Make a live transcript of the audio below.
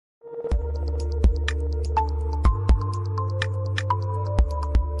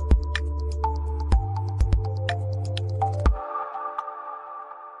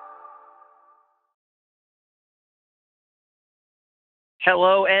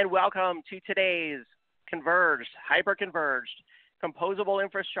Hello and welcome to today's Converged, Hyperconverged, Composable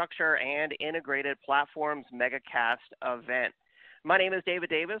Infrastructure and Integrated Platforms Megacast event. My name is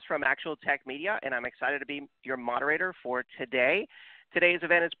David Davis from Actual Tech Media, and I'm excited to be your moderator for today. Today's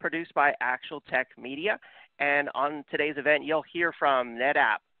event is produced by Actual Tech Media, and on today's event, you'll hear from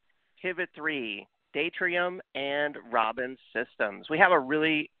NetApp, Pivot3, Datrium, and Robin Systems. We have a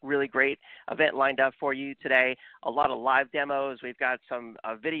really great event lined up for you today. A lot of live demos. We've got some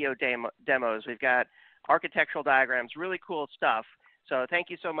video demos. We've got architectural diagrams, really cool stuff. So thank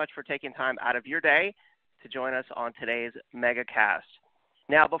you so much for taking time out of your day to join us on today's Megacast.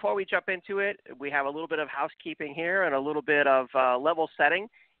 Now, before we jump into it, we have a little bit of housekeeping here and a little bit of level setting,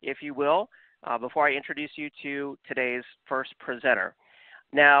 if you will, before I introduce you to today's first presenter.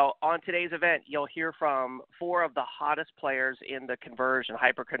 Now, on today's event, you'll hear from 4 of the hottest players in the converged and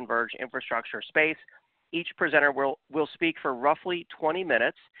hyperconverged infrastructure space. Each presenter will speak for roughly 20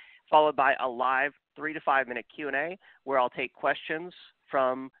 minutes, followed by a live 3 to 5 minute Q&A where I'll take questions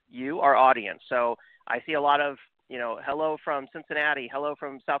from you, our audience. So I see a lot of, hello from Cincinnati, hello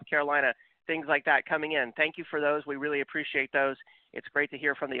from South Carolina, things like that coming in. Thank you for those. We really appreciate those. It's great to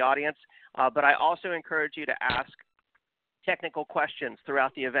hear from the audience. But I also encourage you to ask technical questions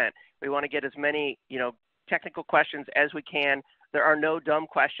throughout the event. We want to get as many, technical questions as we can. There are no dumb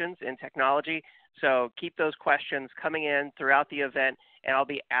questions in technology, so keep those questions coming in throughout the event, and I'll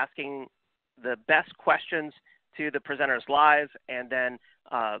be asking the best questions to the presenters live, and then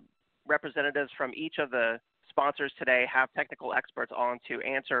representatives from each of the sponsors today have technical experts on to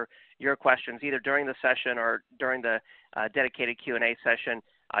answer your questions, either during the session or during the dedicated Q&A session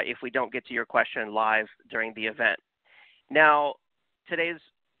if we don't get to your question live during the event. Now, today's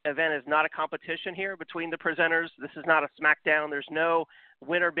event is not a competition here between the presenters. This is not a smackdown. There's no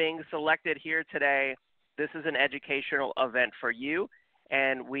winner being selected here today. This is an educational event for you,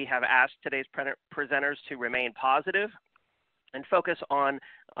 and we have asked today's presenters to remain positive and focus on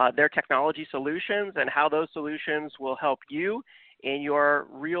their technology solutions and how those solutions will help you in your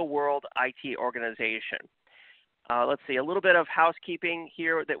real-world IT organization. Let's see, a little bit of housekeeping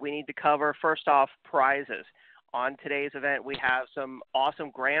here that we need to cover. First off, prizes. On today's event, we have some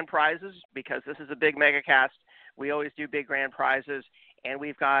awesome grand prizes because this is a big Megacast. We always do big grand prizes, and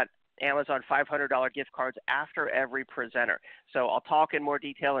we've got Amazon $500 gift cards after every presenter. So I'll talk in more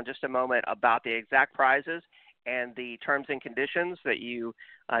detail in just a moment about the exact prizes and the terms and conditions that you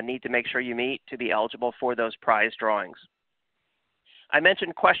need to make sure you meet to be eligible for those prize drawings. I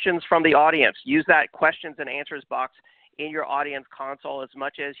mentioned questions from the audience. Use that questions and answers box in your audience console as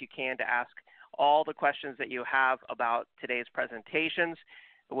much as you can to ask all the questions that you have about today's presentations.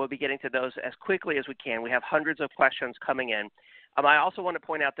 We'll be getting to those as quickly as we can. We have hundreds of questions coming in. I also want to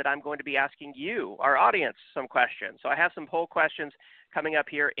point out that I'm going to be asking you, our audience, some questions. So I have some poll questions coming up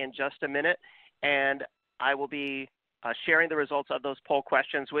here in just a minute, and I will be sharing the results of those poll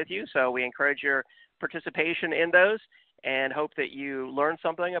questions with you. So we encourage your participation in those and hope that you learn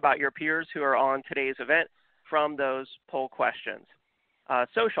something about your peers who are on today's event from those poll questions.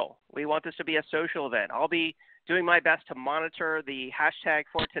 Social. We want this to be a social event. I'll be doing my best to monitor the hashtag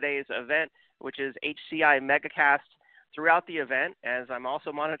for today's event, which is HCI Megacast, throughout the event, as I'm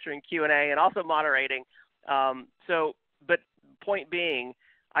also monitoring Q&A and also moderating. But point being,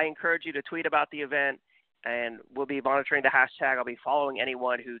 I encourage you to tweet about the event, and we'll be monitoring the hashtag. I'll be following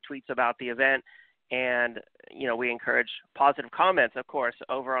anyone who tweets about the event, and we encourage positive comments, of course,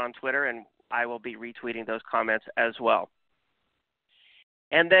 over on Twitter, and I will be retweeting those comments as well.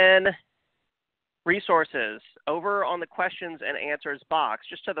 And then resources. Over on the questions and answers box,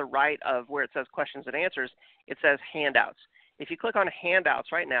 just to the right of where it says questions and answers, it says handouts. If you click on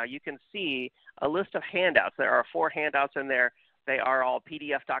handouts right now, you can see a list of handouts. There are 4 handouts in there. They are all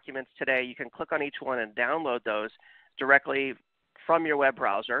PDF documents today. You can click on each one and download those directly from your web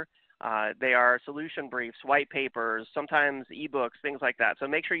browser. They are solution briefs, white papers, sometimes ebooks, things like that. So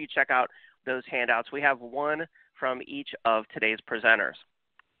make sure you check out those handouts. We have one from each of today's presenters.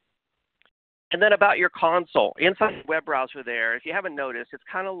 And then about your console, inside the web browser there, if you haven't noticed, it's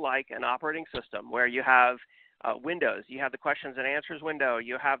kind of like an operating system where you have windows. You have the questions and answers window.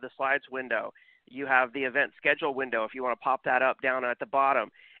 You have the slides window. You have the event schedule window if you want to pop that up down at the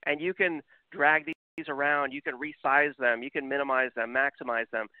bottom. And you can drag these around. You can resize them. You can minimize them, maximize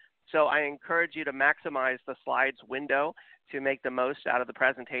them. So I encourage you to maximize the slides window to make the most out of the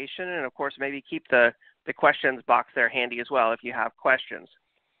presentation. And, of course, maybe keep the questions box there handy as well if you have questions.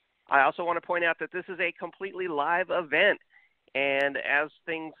 I also want to point out that this is a completely live event, and as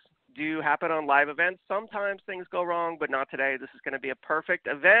things do happen on live events, sometimes things go wrong, but not today. This is going to be a perfect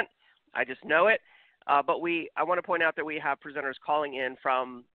event. I just know it. But I want to point out that we have presenters calling in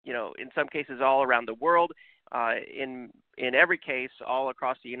from, in some cases all around the world, in every case all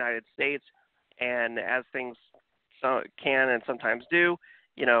across the United States. And as things can and sometimes do,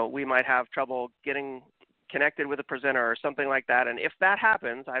 we might have trouble getting connected with a presenter or something like that. And if that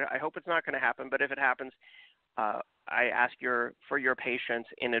happens, I hope it's not going to happen, but if it happens, I ask for your patience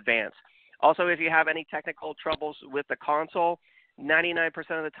in advance. Also, if you have any technical troubles with the console, 99%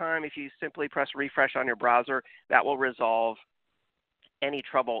 of the time, if you simply press refresh on your browser, that will resolve any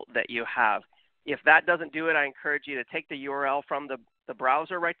trouble that you have. If that doesn't do it, I encourage you to take the URL from the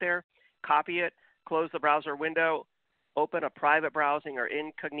browser right there, copy it, close the browser window, open a private browsing or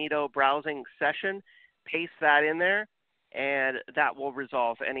incognito browsing session, paste that in there, and that will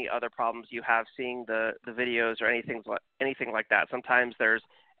resolve any other problems you have seeing the videos or anything like that. Sometimes there's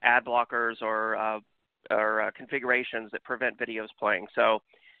ad blockers or configurations that prevent videos playing. So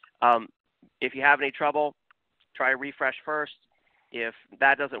if you have any trouble, try refresh first. If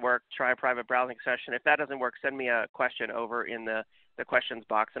that doesn't work, try a private browsing session. If that doesn't work, send me a question over in the questions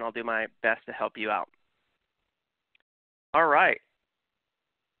box, and I'll do my best to help you out. All right.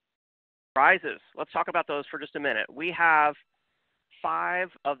 Prizes. Let's talk about those for just a minute. We have 5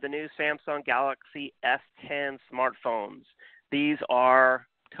 of the new Samsung Galaxy S10 smartphones. These are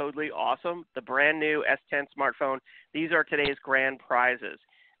totally awesome. The brand new S10 smartphone. These are today's grand prizes.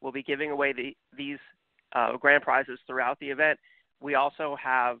 We'll be giving away these grand prizes throughout the event. We also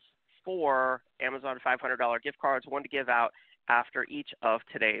have 4 Amazon $500 gift cards, one to give out after each of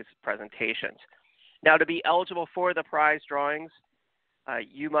today's presentations. Now, to be eligible for the prize drawings,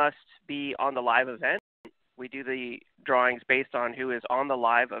 you must be on the live event. We do the drawings based on who is on the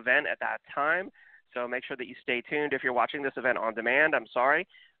live event at that time. So make sure that you stay tuned. If you're watching this event on demand, I'm sorry,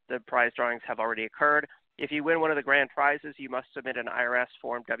 the prize drawings have already occurred. If you win one of the grand prizes, you must submit an IRS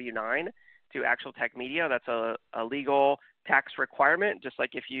Form W-9 to Actual Tech Media. That's a legal tax requirement, just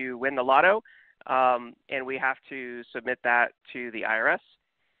like if you win the lotto. And we have to submit that to the IRS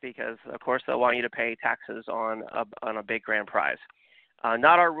because, of course, they'll want you to pay taxes on a big grand prize.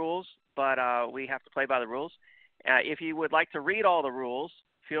 Not our rules, but we have to play by the rules. If you would like to read all the rules,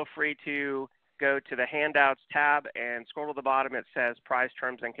 feel free to go to the handouts tab and scroll to the bottom. It says prize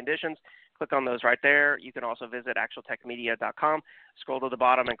terms and conditions. Click on those right there. You can also visit actualtechmedia.com, scroll to the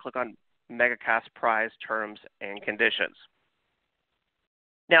bottom and click on Megacast prize terms and conditions.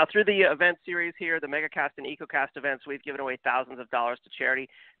 Now, through the event series here, the Megacast and EcoCast events, we've given away thousands of dollars to charity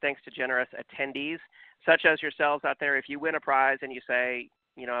thanks to generous attendees, such as yourselves out there. If you win a prize and you say,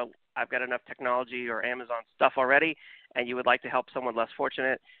 I've got enough technology or Amazon stuff already, and you would like to help someone less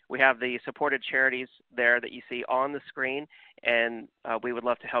fortunate, we have the supported charities there that you see on the screen, and we would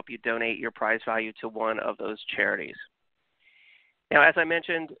love to help you donate your prize value to one of those charities. Now, as I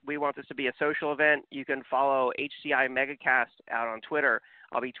mentioned, we want this to be a social event. You can follow HCI Megacast out on Twitter.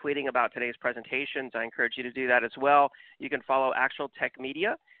 I'll be tweeting about today's presentations. I encourage you to do that as well. You can follow Actual Tech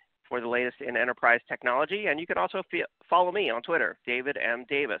Media for the latest in enterprise technology, and you can also follow me on Twitter, David M.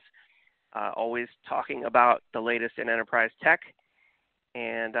 Davis, always talking about the latest in enterprise tech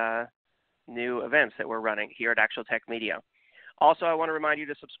and new events that we're running here at Actual Tech Media. Also, I want to remind you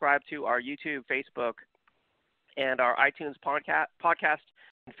to subscribe to our YouTube, Facebook, and our iTunes podcast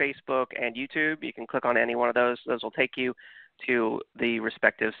on Facebook and YouTube. You can click on any one of those. Those will take you to the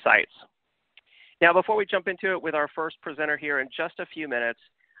respective sites. Now, before we jump into it with our first presenter here in just a few minutes,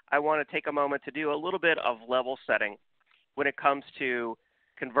 I want to take a moment to do a little bit of level setting when it comes to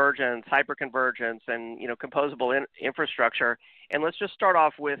convergence, hyperconvergence, and composable infrastructure. And let's just start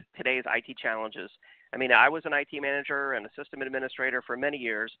off with today's IT challenges. I mean, I was an IT manager and a system administrator for many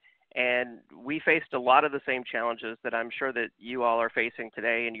years, and we faced a lot of the same challenges that I'm sure that you all are facing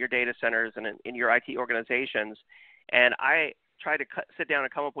today in your data centers and in your IT organizations. And I try to sit down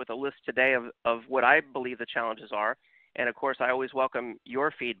and come up with a list today of what I believe the challenges are. And of course, I always welcome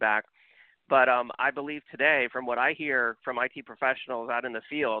your feedback. But I believe today, from what I hear from IT professionals out in the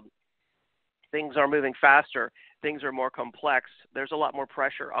field, things are moving faster. Things are more complex. There's a lot more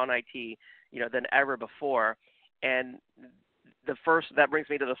pressure on IT, than ever before. And that brings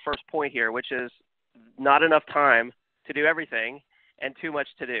me to the first point here, which is not enough time to do everything and too much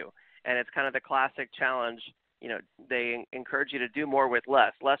to do. And it's kind of the classic challenge. They encourage you to do more with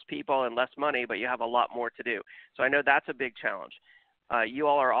less people and less money, but you have a lot more to do. So I know that's a big challenge. You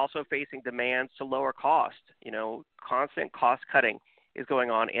all are also facing demands to lower cost. Constant cost cutting is going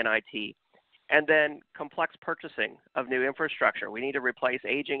on in IT. And then complex purchasing of new infrastructure. We need to replace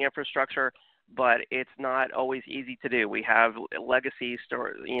aging infrastructure, but it's not always easy to do. We have legacy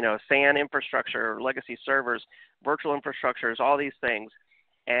SAN infrastructure, legacy servers, virtual infrastructures, all these things.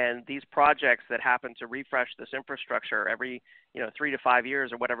 And these projects that happen to refresh this infrastructure every 3 to 5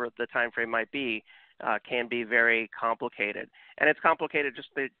 years or whatever the time frame might be can be very complicated. And it's complicated just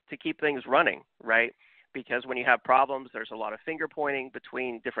to keep things running, right? Because when you have problems, there's a lot of finger pointing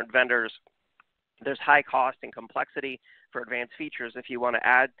between different vendors. There's high cost and complexity for advanced features. If you want to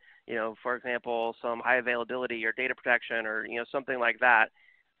add, for example, some high availability or data protection or something like that,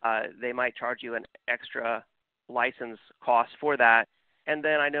 they might charge you an extra license cost for that. And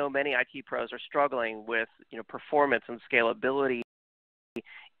then I know many IT pros are struggling with performance and scalability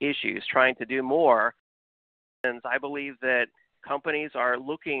issues, trying to do more. And I believe that companies are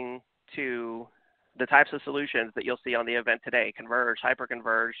looking to the types of solutions that you'll see on the event today: converged,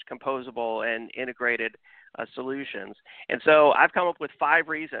 hyperconverged, composable, and integrated solutions. And so I've come up with 5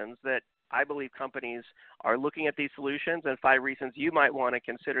 reasons that I believe companies are looking at these solutions, and 5 reasons you might want to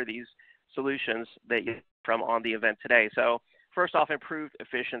consider these solutions that you from on the event today. So first off, improved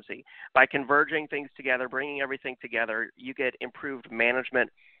efficiency. By converging things together, bringing everything together, you get improved management,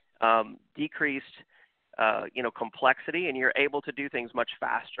 decreased complexity, and you're able to do things much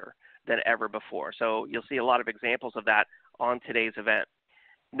faster than ever before. So you'll see a lot of examples of that on today's event.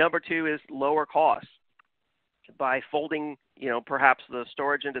 Number 2 is lower costs. By folding, perhaps the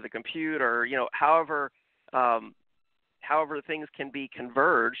storage into the compute, or however things can be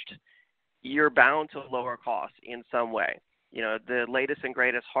converged, you're bound to lower costs in some way. The latest and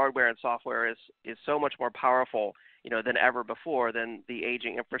greatest hardware and software is so much more powerful, than ever before, than the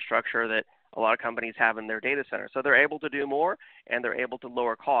aging infrastructure that a lot of companies have in their data center. So they're able to do more, and they're able to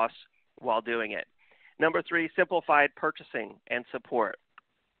lower costs while doing it. Number 3, simplified purchasing and support.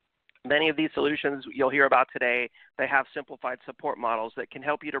 Many of these solutions you'll hear about today, they have simplified support models that can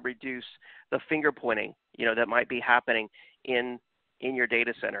help you to reduce the finger pointing, that might be happening in your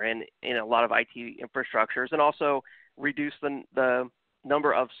data center and in a lot of IT infrastructures, and also reduce the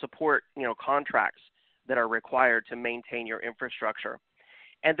number of support, contracts that are required to maintain your infrastructure.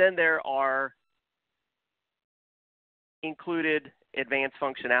 And then there are included advanced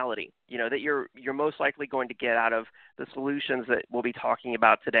functionality, that you're most likely going to get out of the solutions that we'll be talking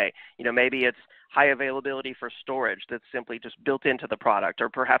about today. Maybe it's high availability for storage that's simply just built into the product, or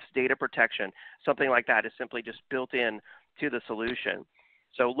perhaps data protection, something like that is simply just built in to the solution.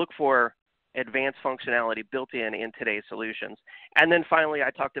 So look for advanced functionality built in today's solutions. And then finally,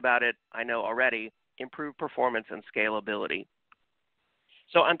 I talked about it, I know already, improved performance and scalability.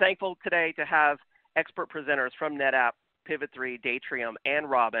 So I'm thankful today to have expert presenters from NetApp, Pivot3, Datrium, and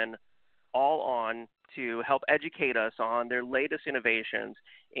Robin all on to help educate us on their latest innovations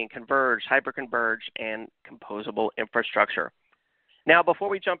in converged, hyperconverged, and composable infrastructure. Now, before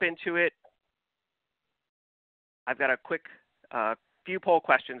we jump into it, I've got a quick few poll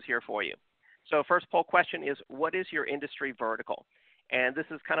questions here for you. So first poll question is, what is your industry vertical? And this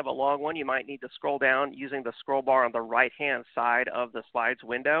is kind of a long one. You might need to scroll down using the scroll bar on the right-hand side of the slides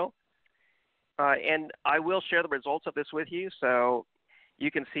window. And I will share the results of this with you so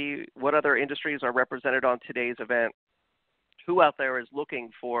you can see what other industries are represented on today's event. Who out there is looking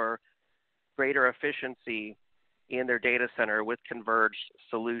for greater efficiency in their data center with converged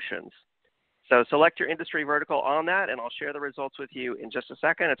solutions? So select your industry vertical on that, and I'll share the results with you in just a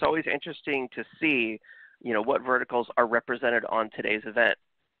second. It's always interesting to see, what verticals are represented on today's event.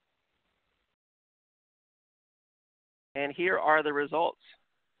 And here are the results.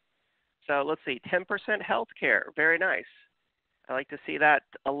 So let's see, 10% healthcare, very nice. I like to see that.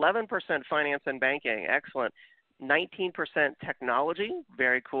 11% finance and banking, excellent. 19% technology,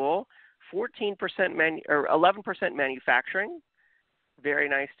 very cool. 11% manufacturing, very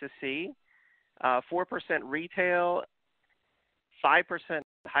nice to see. 4% retail, 5%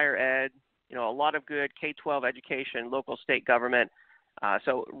 higher ed, a lot of good K-12 education, local state government.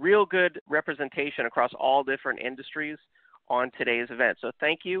 So real good representation across all different industries on today's event. So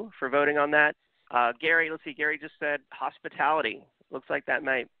thank you for voting on that. Gary, let's see, Gary just said hospitality. Looks like that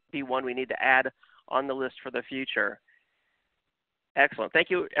might be one we need to add on the list for the future. Excellent. Thank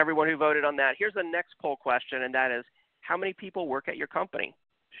you, everyone who voted on that. Here's the next poll question, and that is, how many people work at your company?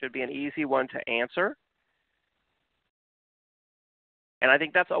 Should be an easy one to answer. And I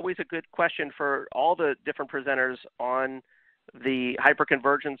think that's always a good question for all the different presenters on the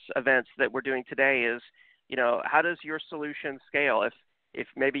hyperconvergence events that we're doing today is, how does your solution scale? If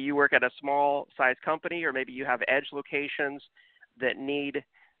maybe you work at a small size company, or maybe you have edge locations that need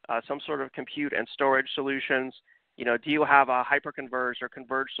some sort of compute and storage solutions, do you have a hyperconverged or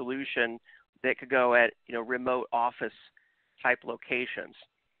converged solution that could go at, remote office type locations?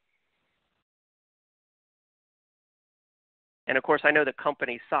 And of course, I know the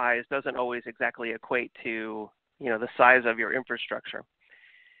company size doesn't always exactly equate to, the size of your infrastructure.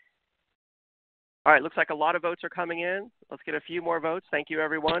 All right, looks like a lot of votes are coming in. Let's get a few more votes. Thank you,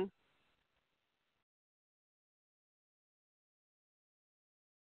 everyone.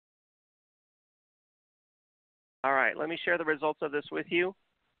 All right, let me share the results of this with you.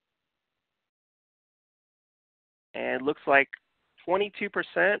 And it looks like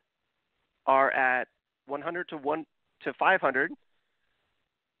 22% are at 100 to 500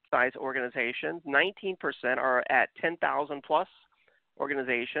 size organizations. 19% are at 10,000 plus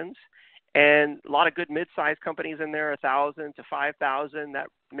organizations. And a lot of good mid-sized companies in there, 1,000 to 5,000. That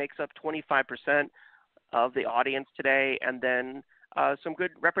makes up 25% of the audience today. And then some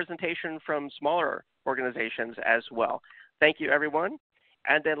good representation from smaller organizations as well. Thank you, everyone.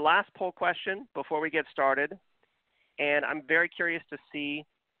 And then last poll question before we get started. And I'm very curious to see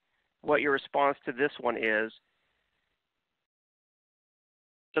what your response to this one is.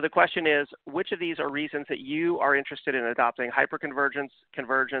 So the question is, which of these are reasons that you are interested in adopting hyperconvergence,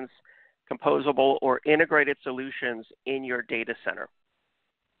 convergence, composable, or integrated solutions in your data center?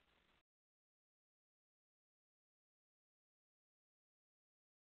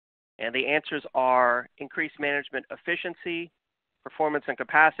 And the answers are increased management efficiency, performance and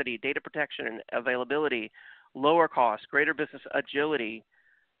capacity, data protection and availability, lower cost, greater business agility,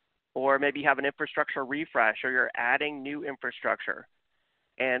 or maybe you have an infrastructure refresh or you're adding new infrastructure.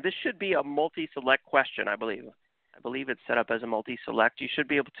 And this should be a multi-select question, I believe. I believe it's set up as a multi-select. You should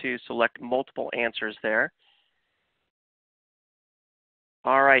be able to select multiple answers there.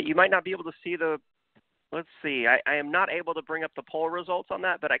 All right, you might not be able to see the, let's see, I am not able to bring up the poll results on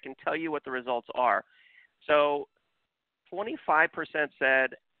that, but I can tell you what the results are. So 25%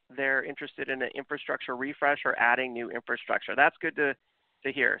 said they're interested in an infrastructure refresh or adding new infrastructure. That's good to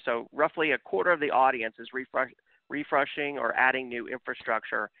hear. So roughly a quarter of the audience is refreshing or adding new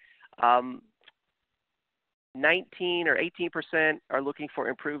infrastructure. 19 or 18% are looking for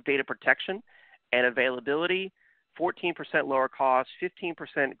improved data protection and availability, 14% lower cost,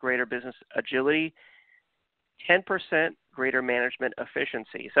 15% greater business agility, 10% greater management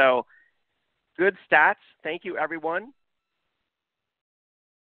efficiency. So good stats. Thank you, everyone.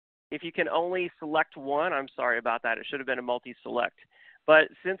 If you can only select one, I'm sorry about that. It should have been a multi-select. But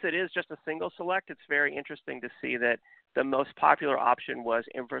since it is just a single select, it's very interesting to see that the most popular option was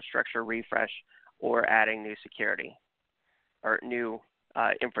infrastructure refresh or adding new security or new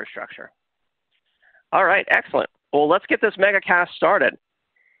infrastructure. All right, excellent. Well, let's get this Megacast started.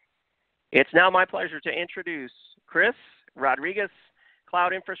 It's now my pleasure to introduce Chris Rodriguez,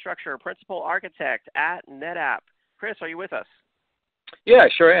 Cloud Infrastructure Principal Architect at NetApp. Chris, are you with us? Yeah,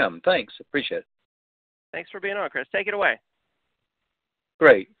 sure am. Thanks. Appreciate it. Thanks for being on, Chris. Take it away.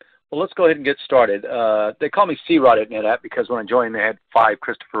 Great. Well, let's go ahead and get started. They call me C-Rod at NetApp because when I joined, they had 5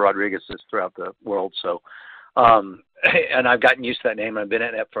 Christopher Rodriguez's throughout the world. So, and I've gotten used to that name. I've been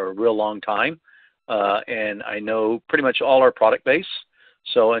at NetApp for a real long time, and I know pretty much all our product base.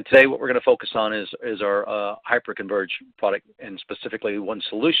 So, and today what we're going to focus on is our Hyperconverged product, and specifically one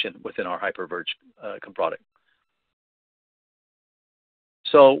solution within our Hyperconverged product.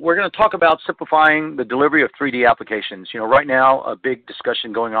 So we're going to talk about simplifying the delivery of 3D applications. You know, right now a big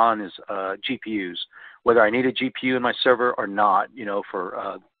discussion going on is GPUs, whether I need a GPU in my server or not. You know, for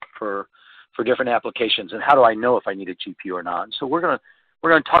different applications, and how do I know if I need a GPU or not? So we're going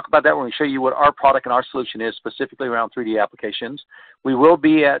to talk about that. We're going to show you what our product and our solution is specifically around 3D applications. We will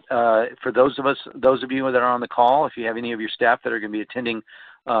be at for those of you that are on the call, if you have any of your staff that are going to be attending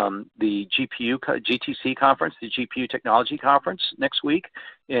the GTC conference, the GPU Technology Conference next week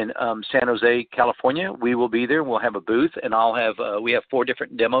in San Jose, California. We will be there. We'll have a booth, and we have 4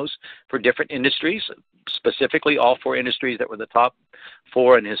 different demos for different industries, specifically all 4 industries that were the top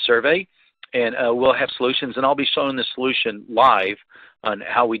 4 in his survey. And we'll have solutions, and I'll be showing the solution live on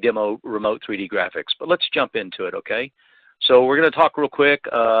how we demo remote 3D graphics. But let's jump into it, okay? So we're going to talk real quick.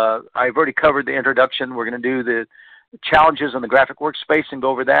 I've already covered the introduction. We're going to do the challenges on the graphic workspace and go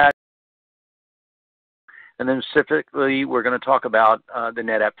over that. And then specifically, we're going to talk about the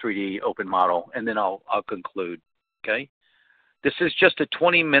NetApp 3D open model, and then I'll conclude, okay? This is just a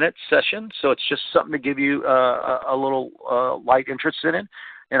 20-minute session, so it's just something to give you a little light interest in it.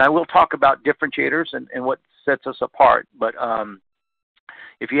 And I will talk about differentiators and what sets us apart. But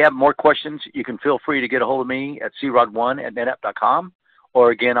if you have more questions, you can feel free to get a hold of me at crod1@netapp.com,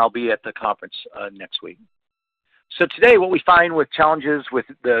 or again, I'll be at the conference next week. So today what we find with challenges with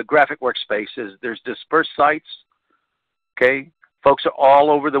the graphic workspace is there's dispersed sites, okay? Folks are all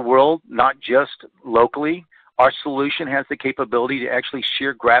over the world, not just locally. Our solution has the capability to actually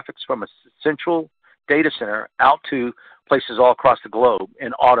share graphics from a central data center out to places all across the globe,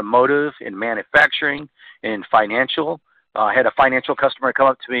 in automotive, in manufacturing, in financial. I had a financial customer come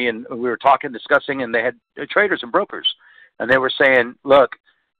up to me, and we were talking, discussing, and they had traders and brokers. And they were saying, look,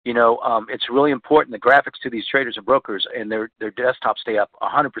 it's really important, the graphics to these traders and brokers, and their desktops stay up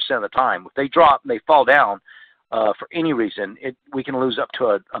 100% of the time. If they drop and they fall down for any reason, we can lose up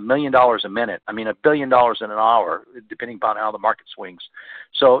to $1 million a minute. I mean, $1 billion in an hour, depending upon how the market swings.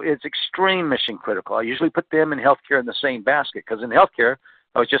 So it's extreme mission critical. I usually put them and healthcare in the same basket, because in healthcare,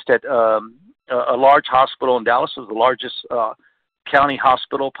 I was just at a large hospital in Dallas. It was the largest county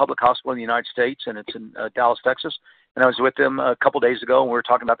hospital, public hospital in the United States, and it's in Dallas, Texas. And I was with them a couple days ago, and we were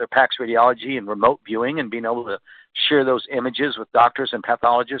talking about their PACS radiology and remote viewing and being able to share those images with doctors and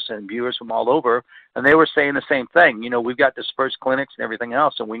pathologists and viewers from all over. And they were saying the same thing. We've got dispersed clinics and everything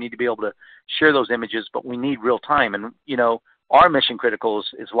else, and we need to be able to share those images, but we need real time. And, our mission critical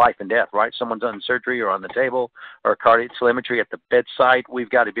is life and death, right? Someone's on surgery or on the table or cardiac telemetry at the bedside. We've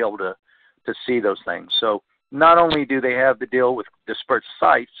got to be able to see those things. So not only do they have to deal with dispersed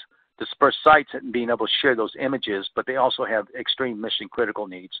sites and being able to share those images, but they also have extreme mission critical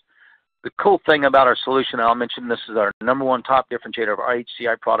needs. The cool thing about our solution, and I'll mention this is our number one top differentiator of our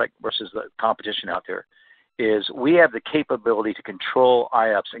HCI product versus the competition out there, is we have the capability to control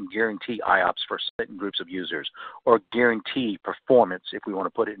IOPS and guarantee IOPS for certain groups of users, or guarantee performance, if we want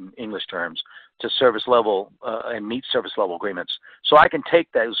to put it in English terms, to service level and meet service level agreements. So I can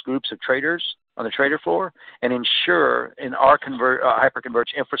take those groups of traders on the trader floor and ensure in our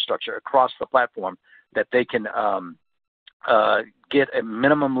hyperconverged infrastructure across the platform that they can get a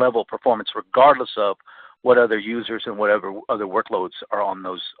minimum level performance regardless of what other users and whatever other workloads are on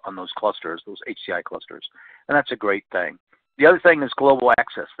those clusters, those HCI clusters. And that's a great thing. The other thing is global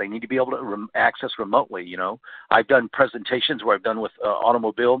access. They need to be able to access remotely. I've done presentations where I've done with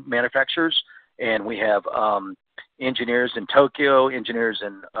automobile manufacturers, and we have engineers in Tokyo, engineers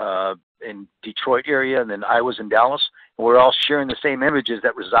in Detroit area, and then I was in Dallas. And we're all sharing the same images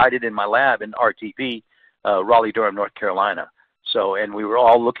that resided in my lab in RTP, Raleigh-Durham, North Carolina. And we were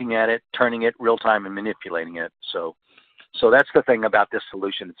all looking at it, turning it real time and manipulating it. So that's the thing about this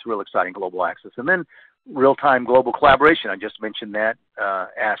solution. It's real exciting, global access. And then real-time global collaboration. I just mentioned that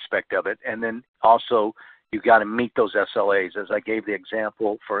aspect of it. And then also you've got to meet those SLAs, as I gave the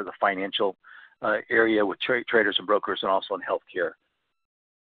example for the financial area with traders and brokers, and also in healthcare.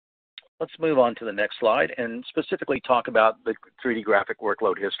 Let's move on to the next slide and specifically talk about the 3D graphic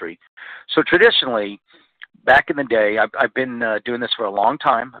workload history. So traditionally, back in the day, I've been doing this for a long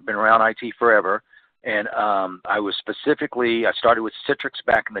time. I've been around IT forever. And I started with Citrix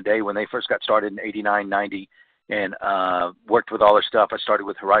back in the day when they first got started in 89, 90, and worked with all their stuff. I started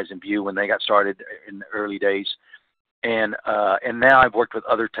with Horizon View when they got started in the early days. And now I've worked with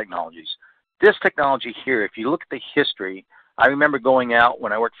other technologies. This technology here, if you look at the history, I remember going out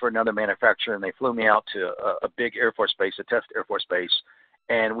when I worked for another manufacturer, and they flew me out to a big Air Force base, a test Air Force base,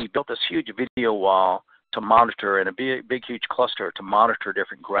 and we built this huge video wall to monitor, and a big huge cluster to monitor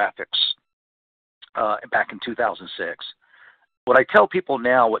different graphics back in 2006. What I tell people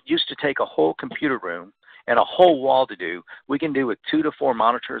now, what used to take a whole computer room and a whole wall to do, we can do with 2 to 4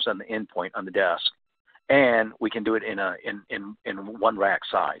 monitors on the endpoint on the desk, and we can do it in one rack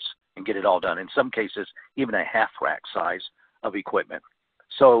size and get it all done. In some cases, even a half rack size of equipment.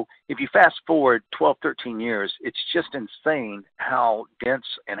 So if you fast forward 12, 13 years, it's just insane how dense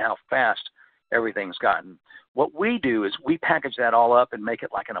and how fast everything's gotten. What we do is we package that all up and make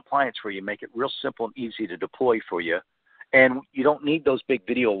it like an appliance for you, make it real simple and easy to deploy for you. And you don't need those big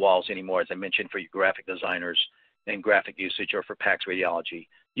video walls anymore, as I mentioned, for your graphic designers and graphic usage, or for PACS radiology.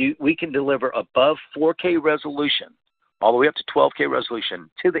 We can deliver above 4K resolution, all the way up to 12K resolution,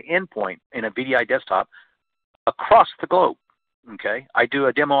 to the endpoint in a VDI desktop across the globe. Okay, I do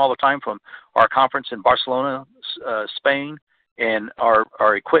a demo all the time from our conference in Barcelona, Spain, and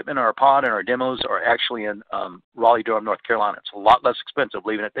our equipment, our pod, and our demos are actually in Raleigh-Durham, North Carolina. It's a lot less expensive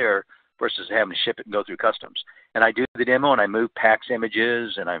leaving it there versus having to ship it and go through customs. And I do the demo, and I move PACS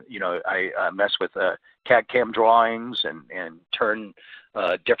images, and I mess with CAD/CAM drawings and turn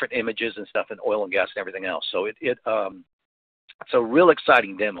different images and stuff in oil and gas and everything else. So it's a real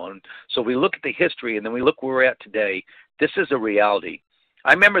exciting demo. And so we look at the history, and then we look where we're at today. This is a reality.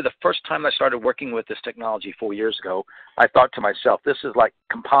 I remember the first time I started working with this technology 4 years ago, I thought to myself, this is like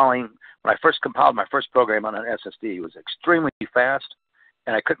compiling. When I first compiled my first program on an SSD, it was extremely fast,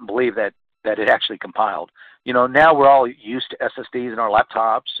 and I couldn't believe that it actually compiled. Now we're all used to SSDs in our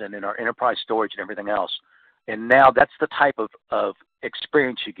laptops and in our enterprise storage and everything else. And now that's the type of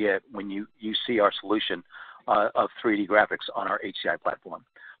experience you get when you see our solution of 3D graphics on our HCI platform.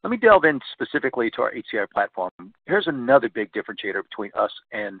 Let me delve in specifically to our HCI platform. Here's another big differentiator between us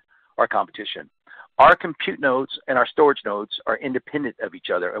and our competition. our compute nodes and our storage nodes are independent of each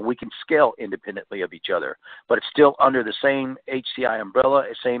other, and we can scale independently of each other, but it's still under the same HCI umbrella,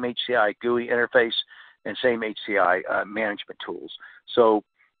 same HCI GUI interface, and same HCI management tools. So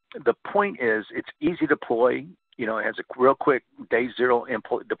the point is, it's easy to deploy. You know, it has a real quick day zero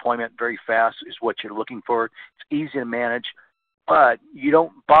deployment, very fast is what you're looking for. It's easy to manage, but you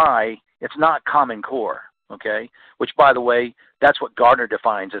don't buy, it's not common core, okay? Which, by the way, that's what Gartner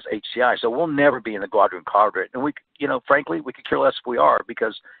defines as HCI. So we'll never be in the quadrant. And we, you know, frankly, we could care less if we are,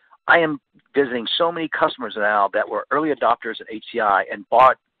 because I am visiting so many customers now that were early adopters at HCI and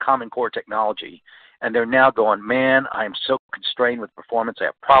bought common core technology. And they're now going, man, I am so constrained with performance. I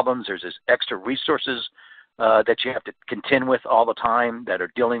have problems. There's this extra resources that you have to contend with all the time that are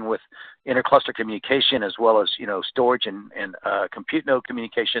dealing with intercluster communication, as well as, you know, storage and compute node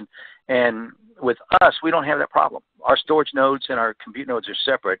communication. And with us, we don't have that problem. Our storage nodes and our compute nodes are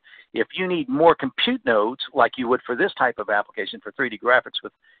separate. If you need more compute nodes, like you would for this type of application for 3D graphics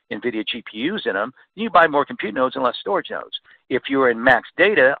with NVIDIA GPUs in them, you buy more compute nodes and less storage nodes. If you're in max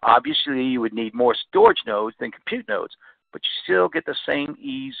data, obviously you would need more storage nodes than compute nodes, but you still get the same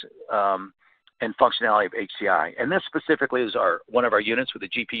ease and functionality of HCI. And this specifically is one of our units with a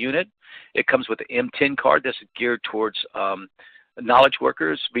GP unit. It comes with the M10 card. This is geared towards knowledge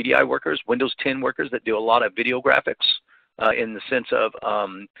workers, VDI workers, Windows 10 workers that do a lot of video graphics in the sense of,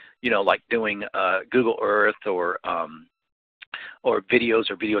 you know, like doing Google Earth or videos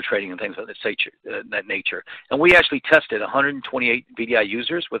or video trading and things of that nature. And we actually tested 128 VDI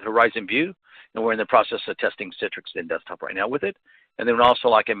users with Horizon View, and we're in the process of testing Citrix in desktop right now with it. And then also,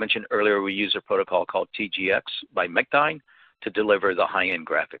 like I mentioned earlier, we use a protocol called TGX by Megacast to deliver the high-end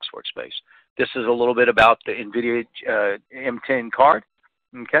graphics workspace. This is a little bit about the NVIDIA M10 card.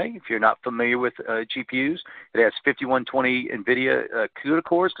 Okay, if you're not familiar with GPUs, it has 5120 NVIDIA CUDA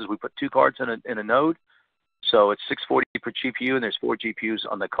cores, because we put 2 cards in a node. So it's 640 per GPU, and there's 4 GPUs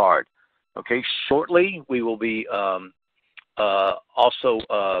on the card. Okay, shortly we will be also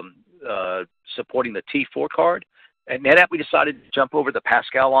supporting the T4 card. At NetApp, we decided to jump over the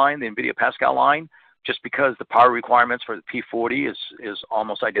Pascal line, the NVIDIA Pascal line, just because the power requirements for the P40 is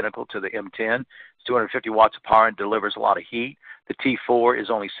almost identical to the M10. It's 250 watts of power and delivers a lot of heat. The T4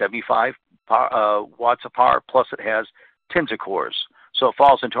 is only 75 watts of power, plus it has tensor cores. So it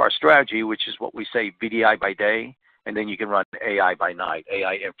falls into our strategy, which is what we say VDI by day, and then you can run AI by night,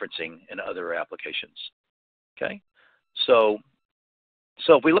 AI inferencing and other applications. Okay? So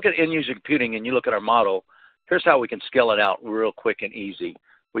if we look at end-user computing and you look at our model, here's how we can scale it out real quick and easy.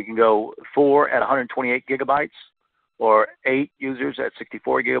 We can go 4 at 128 gigabytes, or 8 users at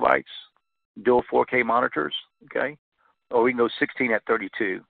 64 gigabytes, dual 4K monitors, okay? Or we can go 16 at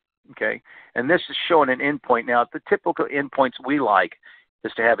 32, okay? And this is showing an endpoint. Now, the typical endpoints we like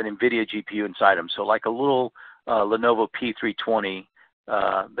is to have an NVIDIA GPU inside them. So like a little Lenovo P320,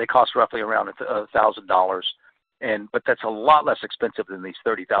 they cost roughly around $1,000. But that's a lot less expensive than these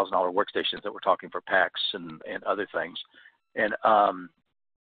 $30,000 workstations that we're talking for packs and other things. And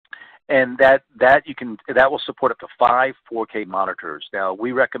that will support up to 5 4K monitors. Now,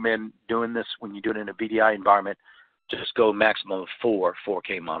 we recommend doing this when you do it in a VDI environment. Just go maximum of 4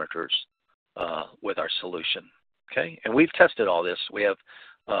 4K monitors with our solution. Okay, and we've tested all this. We have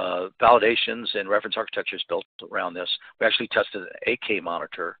validations and reference architectures built around this. We actually tested an 8K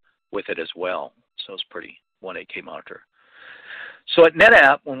monitor with it as well. So it's pretty. 1 8K monitor. So at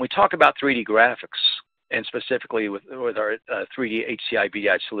NetApp, when we talk about 3D graphics, and specifically with our 3D HCI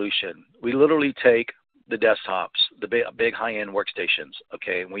VDI solution, we literally take the desktops, the big high-end workstations,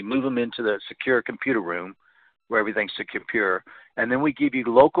 okay, and we move them into the secure computer room where everything's secure, and then we give you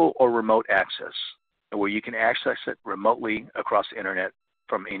local or remote access, where you can access it remotely across the internet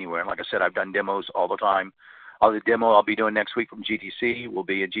from anywhere. And like I said, I've done demos all the time. The demo I'll be doing next week from GTC will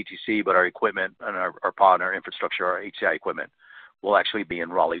be in GTC, but our equipment and our pod and our infrastructure, our HCI equipment, will actually be in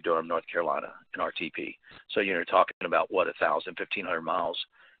Raleigh-Durham, North Carolina, in RTP. So you're talking about, 1,000, 1,500 miles.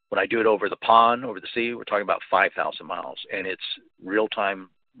 When I do it over the pond, over the sea, we're talking about 5,000 miles. And it's real-time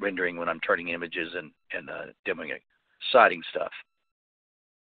rendering when I'm turning images and demoing it. Exciting stuff.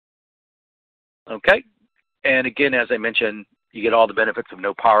 Okay. And again, as I mentioned, you get all the benefits of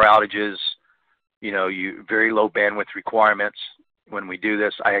no power outages, very low bandwidth requirements. When we do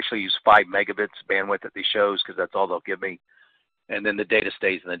this, I actually use 5 megabits bandwidth at these shows because that's all they'll give me. And then the data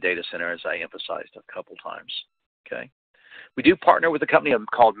stays in the data center, as I emphasized a couple times. Okay. We do partner with a company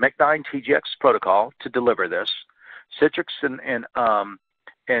called Megacast TGX Protocol to deliver this. Citrix and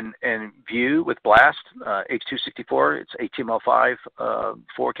View with Blast H.264. It's HTML5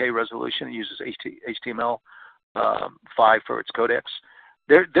 4K resolution. It uses HTML5 for its codecs.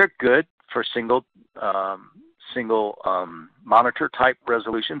 They're good for single monitor type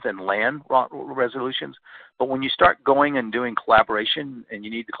resolutions and LAN resolutions. But when you start going and doing collaboration, and you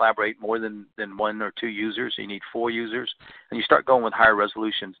need to collaborate more than 1 or 2 users, you need 4 users, and you start going with higher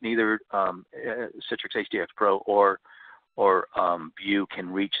resolutions, neither Citrix HDX Pro or View can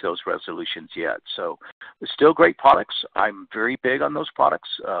reach those resolutions yet. So it's still great products. I'm very big on those products.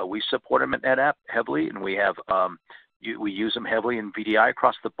 We support them at NetApp heavily, and we have we use them heavily in VDI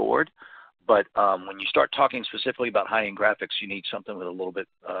across the board. But when you start talking specifically about high-end graphics, you need something with a little bit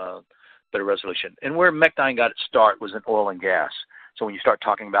better resolution. And where Mech9 got its start was in oil and gas. So when you start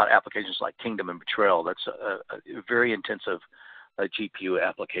talking about applications like Kingdom and Betrayal, that's a very intensive GPU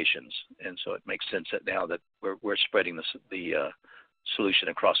applications. And so it makes sense that now that we're spreading the solution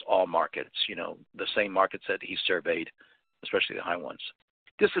across all markets, the same markets that he surveyed, especially the high ones.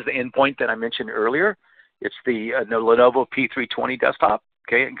 This is the endpoint that I mentioned earlier. It's the Lenovo P320 desktop.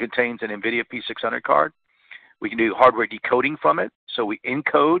 Okay, it contains an NVIDIA P600 card. We can do hardware decoding from it. So we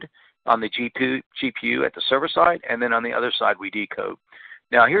encode on the GPU at the server side, and then on the other side we decode.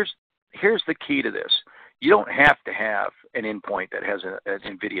 Now here's the key to this. You don't have to have an endpoint that has an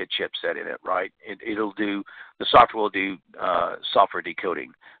NVIDIA chipset in it, right? The software will do software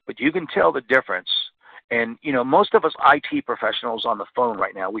decoding. But you can tell the difference. And, most of us IT professionals on the phone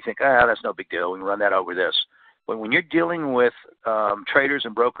right now, we think, that's no big deal. We can run that over this. But when you're dealing with traders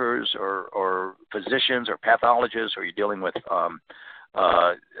and brokers or physicians or pathologists, or you're dealing with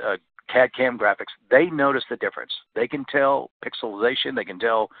CAD/CAM graphics, they notice the difference. They can tell pixelization, they can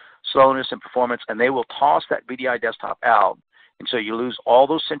tell slowness and performance, and they will toss that VDI desktop out. And so you lose all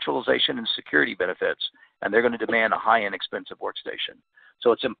those centralization and security benefits, and they're going to demand a high-end expensive workstation.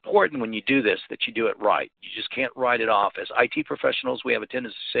 So it's important when you do this that you do it right. You just can't write it off. As IT professionals, we have a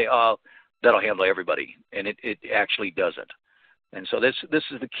tendency to say, that'll handle everybody, and it actually doesn't. And so this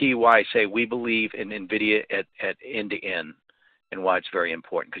is the key why I say we believe in NVIDIA at end-to-end, and why it's very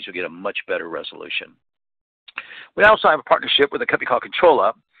important, because you'll get a much better resolution. We also have a partnership with a company called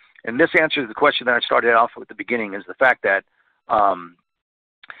ControlUp, and this answers the question that I started off with at the beginning, is the fact that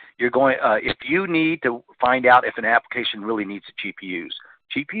if you need to find out if an application really needs GPUs.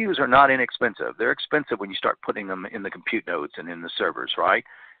 GPUs are not inexpensive. They're expensive when you start putting them in the compute nodes and in the servers, right?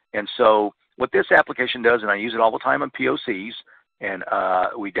 And so what this application does, and I use it all the time on POCs, and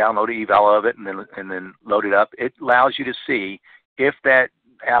we download an eval of it and then load it up. It allows you to see if that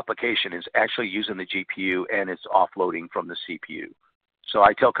application is actually using the GPU and it's offloading from the CPU. So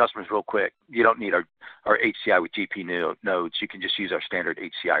I tell customers real quick, you don't need our HCI with GPU nodes. You can just use our standard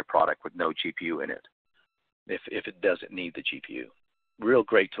HCI product with no GPU in it if it doesn't need the GPU. Real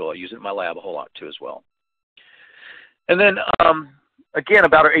great tool. I use it in my lab a whole lot too as well. And then again,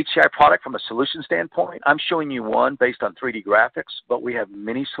 about our HCI product from a solution standpoint, I'm showing you one based on 3D graphics, but we have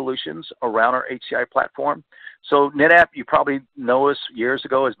many solutions around our HCI platform. So NetApp, you probably know us years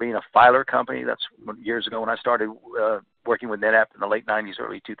ago as being a filer company. That's years ago when I started working with NetApp in the late 90s,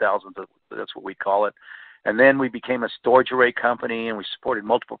 early 2000s. That's what we call it. And then we became a storage array company, and we supported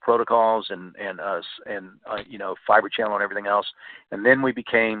multiple protocols and fiber channel and everything else. And then we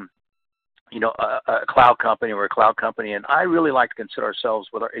became a cloud company. We're a cloud company, and I really like to consider ourselves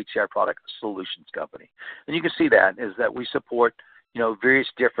with our HCI product a solutions company. And you can see that is that we support, various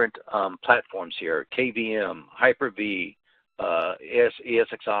different platforms here: KVM, Hyper-V,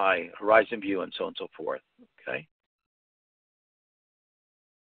 ESXi, Horizon View, and so on and so forth. Okay.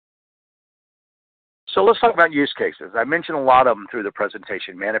 So let's talk about use cases. I mentioned a lot of them through the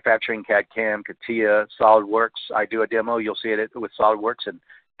presentation: manufacturing, CAD/CAM, CATIA, SolidWorks. I do a demo. You'll see it with SolidWorks and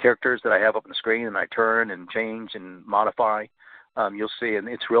characters that I have up on the screen, and I turn and change and modify. You'll see, and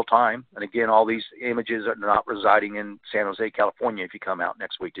it's real time. And again, all these images are not residing in San Jose, California. If you come out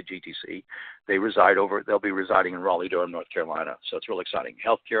next week to GTC, they'll be residing in Raleigh-Durham, North Carolina. So it's real exciting.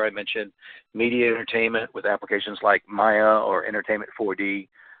 Healthcare, I mentioned, media entertainment with applications like Maya or Entertainment 4D,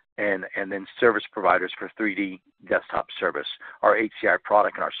 and then service providers for 3D desktop service. Our HCI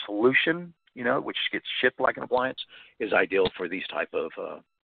product and our solution, which gets shipped like an appliance, is ideal for these type of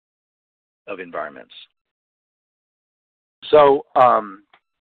environments. So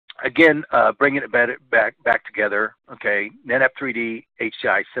again, bringing it back together. Okay, NetApp 3D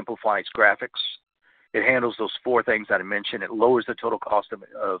HCI simplifies graphics. It handles those 4 things that I mentioned. It lowers the total cost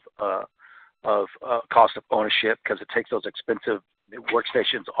of cost of ownership, because it takes those expensive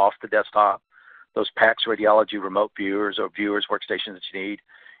workstations off the desktop, those PACS radiology remote viewers or viewers workstations that you need.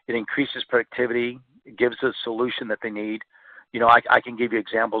 It increases productivity. It gives a solution that they need. I can give you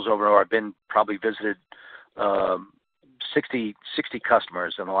examples over. I've been probably visited 60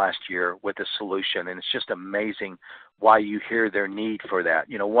 customers in the last year with this solution, and it's just amazing why you hear their need for that.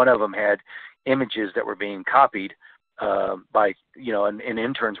 One of them had images that were being copied by, and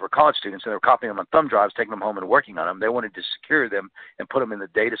interns were college students, and they were copying them on thumb drives, taking them home and working on them. They wanted to secure them and put them in the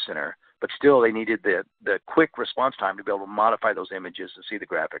data center, but still they needed the quick response time to be able to modify those images to see the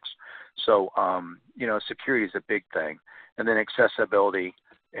graphics. So, security is a big thing. And then accessibility,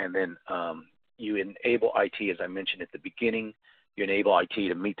 and then you enable IT, as I mentioned at the beginning, you enable IT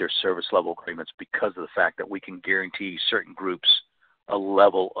to meet their service level agreements because of the fact that we can guarantee certain groups a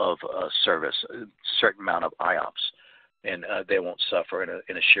level of service, a certain amount of IOPS, and they won't suffer in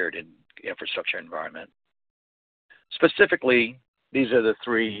a shared infrastructure environment. Specifically, these are the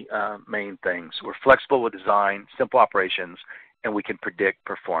three main things. We're flexible with design, simple operations, and we can predict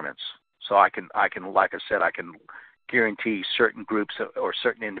performance. So I can, like I said, I can guarantee certain groups or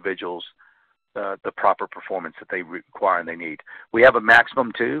certain individuals the proper performance that they require and they need. We have a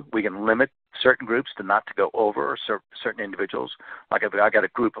maximum too. We can limit certain groups to not to go over certain individuals. Like I got a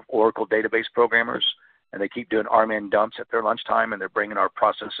group of Oracle database programmers, and they keep doing RMN dumps at their lunchtime, and they're bringing our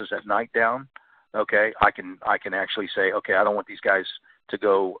processes at night down. Okay, I can actually say, okay, I don't want these guys to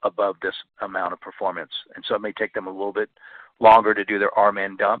go above this amount of performance, and so it may take them a little bit longer to do their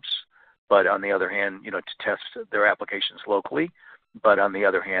RMN dumps. But on the other hand, to test their applications locally. But on the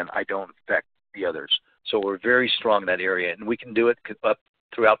other hand, I don't affect the others. So we're very strong in that area, and we can do it up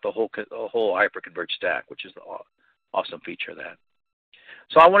throughout the whole hyperconverged stack, which is the awesome feature of that.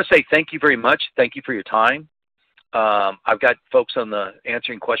 So I want to say thank you very much. Thank you for your time. I've got folks on the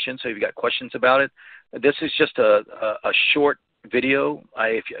answering questions, so if you've got questions about it. This is just a short video.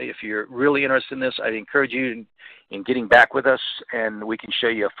 If you're really interested in this, I'd encourage you in getting back with us, and we can show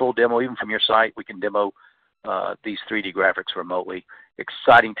you a full demo. Even from your site, we can demo these 3D graphics remotely.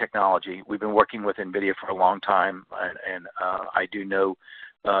 Exciting technology. We've been working with NVIDIA for a long time, and I do know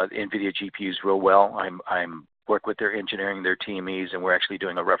NVIDIA GPUs real well. I'm work with their engineering, their TMEs, and we're actually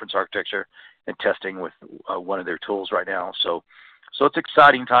doing a reference architecture and testing with one of their tools right now. So it's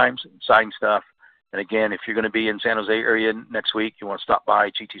exciting times, exciting stuff. And again, if you're going to be in San Jose area next week, you want to stop by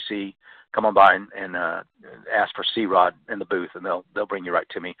GTC, come on by and ask for C-Rod in the booth, and they'll bring you right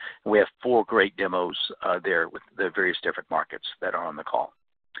to me. And we have 4 great demos there with the various different markets that are on the call.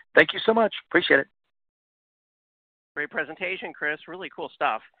 Thank you so much. Appreciate it. Great presentation, Chris. Really cool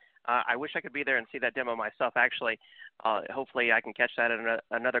stuff. I wish I could be there and see that demo myself, actually. Hopefully I can catch that at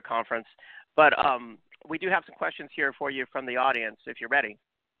another conference. But we do have some questions here for you from the audience, if you're ready.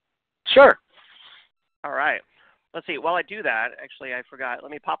 Sure. All right. Let's see. While I do that, actually, I forgot.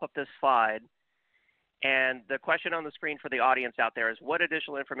 Let me pop up this slide. And the question on the screen for the audience out there is, what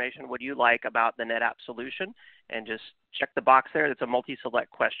additional information would you like about the NetApp solution? And just check the box there. It's a multi-select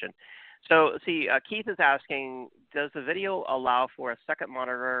question. So, see, Keith is asking, does the video allow for a second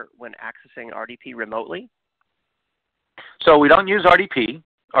monitor when accessing RDP remotely? So we don't use RDP.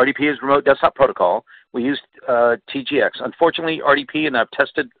 RDP is remote desktop protocol. We use TGX. Unfortunately, RDP, and I've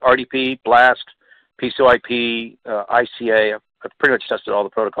tested RDP, BLAST, PCOIP, ICA. I've pretty much tested all the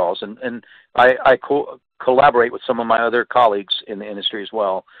protocols, and I collaborate with some of my other colleagues in the industry as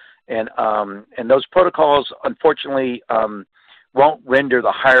well. And those protocols, unfortunately, won't render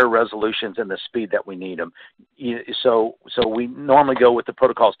the higher resolutions and the speed that we need them. So we normally go with the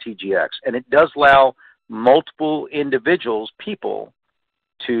protocols TGX, and it does allow multiple people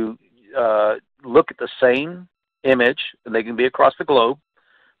to look at the same image, and they can be across the globe.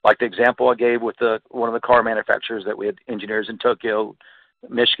 Like the example I gave with one of the car manufacturers, that we had engineers in Tokyo,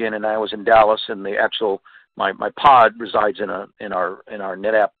 Michigan, and I was in Dallas, and the actual my pod resides in our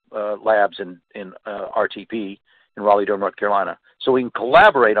NetApp labs in RTP in Raleigh-Durham, North Carolina. So we can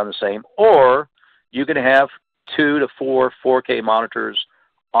collaborate on the same, or you can have 2 to 4 4K monitors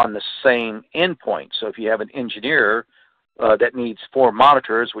on the same endpoint. So if you have an engineer that needs 4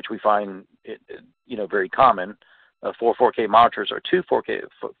 monitors, which we find very common, 4 4K monitors or 2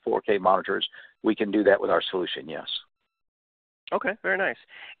 4K monitors, we can do that with our solution, yes. Okay, very nice.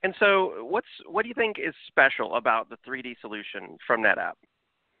 And so what do you think is special about the 3D solution from NetApp?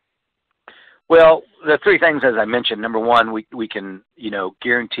 Well, the 3 things, as I mentioned, number 1, we can,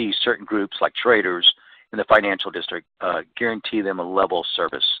 guarantee certain groups like traders in the financial district, guarantee them a level of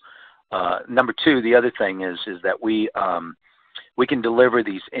service. Number 2, the other thing is that we can deliver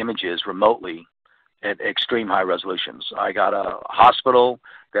these images remotely at extreme high resolutions. I got a hospital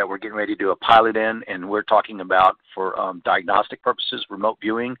that we're getting ready to do a pilot in, and we're talking about for diagnostic purposes, remote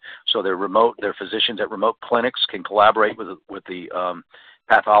viewing. So their physicians at remote clinics can collaborate with the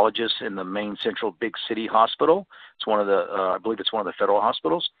pathologists in the main central big city hospital. It's one of the, I believe it's one of the federal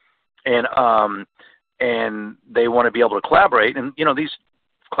hospitals. And and they want to be able to collaborate. And, these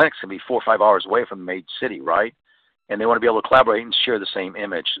clinics can be 4 or 5 hours away from the major city, right? And they want to be able to collaborate and share the same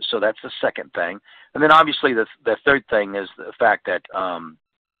image. So that's the second thing. And then obviously the third thing is the fact that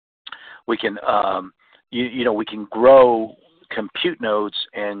we can, we can grow compute nodes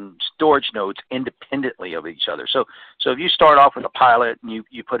and storage nodes independently of each other. So if you start off with a pilot and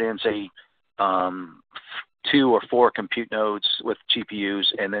you put in, say, 2 or 4 compute nodes with GPUs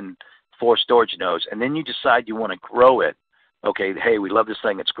and then 4 storage nodes, and then you decide you want to grow it. Okay, hey, we love this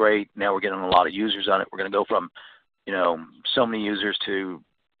thing, it's great. Now we're getting a lot of users on it. We're going to go from, so many users to,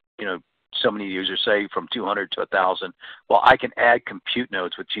 so many users, say from 200 to 1,000. Well, I can add compute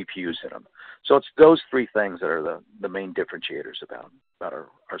nodes with GPUs in them. So it's those 3 things that are the main differentiators about our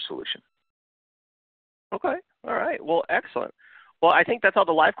solution. Okay. All right. Well, excellent. Well, I think that's all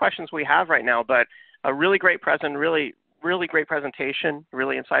the live questions we have right now, but a really great really great presentation,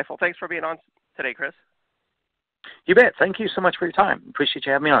 really insightful. Thanks for being on today, Chris. You bet. Thank you so much for your time. Appreciate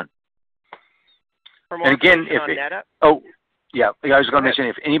you having me on. For more and again, on NetApp, I was going to mention,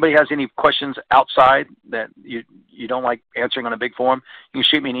 if anybody has any questions outside that you don't like answering on a big forum, you can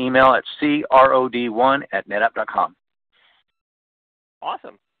shoot me an email at crod1@netapp.com.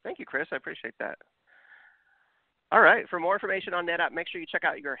 Awesome. Thank you, Chris. I appreciate that. All right. For more information on NetApp, make sure you check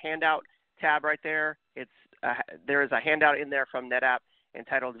out your handout tab right there. There is a handout in there from NetApp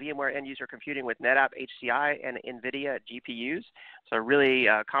entitled VMware End User Computing with NetApp HCI and NVIDIA GPUs. So a really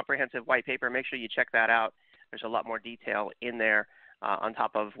comprehensive white paper. Make sure you check that out. There's a lot more detail in there on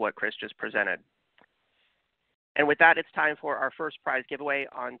top of what Chris just presented. And with that, it's time for our first prize giveaway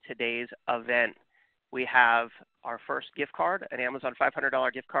on today's event. We have our first gift card, an Amazon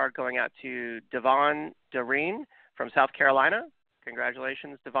 $500 gift card going out to Devon Doreen from South Carolina.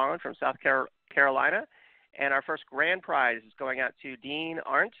 Congratulations, Devon from South Carolina. And our first grand prize is going out to Dean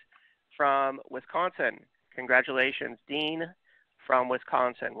Arndt from Wisconsin. Congratulations, Dean from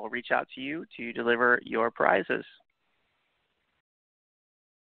Wisconsin. We'll reach out to you to deliver your prizes.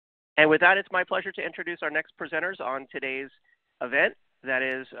 And with that, it's my pleasure to introduce our next presenters on today's event. That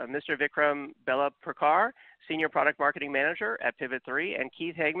is Mr. Vikram Bellaprkar, Senior Product Marketing Manager at Pivot3, and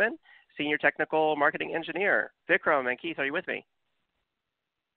Keith Hagman, Senior Technical Marketing Engineer. Vikram and Keith, are you with me?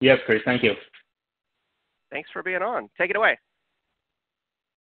 Yes, Chris. Thank you. Thanks for being on. Take it away.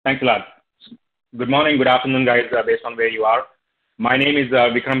 Thanks a lot. Good morning, good afternoon, guys, based on where you are. My name is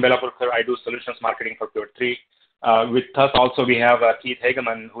Vikram Bellaprkar. I do solutions marketing for Pivot3. With us also, we have Keith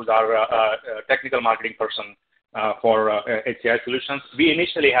Hageman, who's our technical marketing person for HCI Solutions. We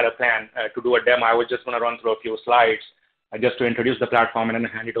initially had a plan to do a demo. I was just going to run through a few slides just to introduce the platform and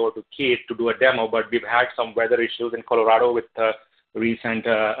then hand it over to Keith to do a demo, but we've had some weather issues in Colorado with recent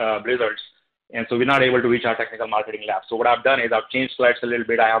blizzards. And so we're not able to reach our technical marketing lab. So what I've done is I've changed slides a little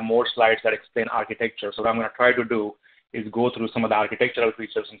bit. I have more slides that explain architecture. So what I'm going to try to do is go through some of the architectural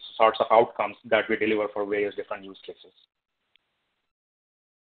features and sorts of outcomes that we deliver for various different use cases.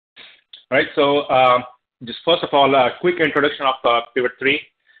 All right, so just first of all, a quick introduction of Pivot3.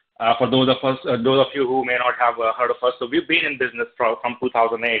 For those of you who may not have heard of us, so we've been in business from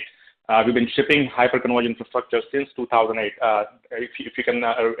 2008. We've been shipping hyperconverged infrastructure since 2008. If you can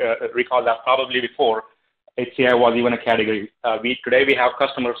recall that, probably before HCI was even a category. Today we have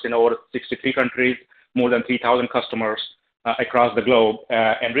customers in over 63 countries, more than 3,000 customers across the globe.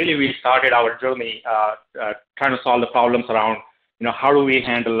 And really we started our journey trying to solve the problems around, how do we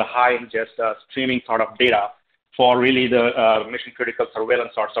handle the high ingest streaming sort of data for really the mission critical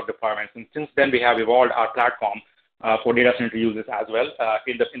surveillance sorts of deployments. And since then we have evolved our platform for data center users as well.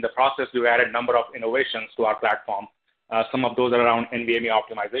 In the process, we've added a number of innovations to our platform. Some of those are around NVMe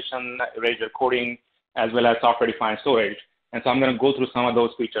optimization, erasure coding, as well as software-defined storage. And so I'm going to go through some of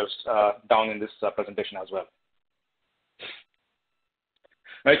those features down in this presentation as well.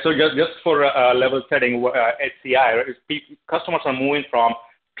 Right, so just for level setting, HCI, customers are moving from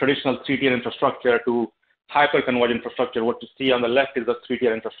traditional 3-tier infrastructure to hyperconverged infrastructure. What you see on the left is the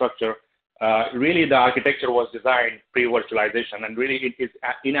 3-tier infrastructure. Really, the architecture was designed pre-virtualization, and really it is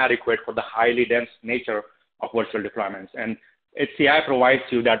inadequate for the highly dense nature of virtual deployments. And HCI provides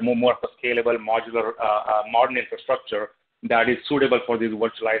you that more of a scalable, modular, modern infrastructure that is suitable for these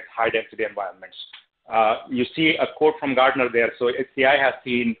virtualized high-density environments. You see a quote from Gartner there. So HCI has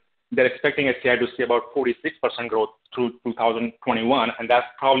seen, they're expecting HCI to see about 46% growth through 2021, and that's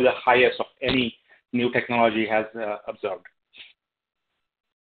probably the highest of any new technology has observed.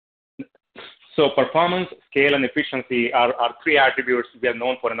 So performance, scale, and efficiency are 3 attributes we are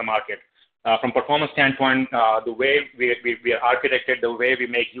known for in the market. From performance standpoint, the way we are architected, the way we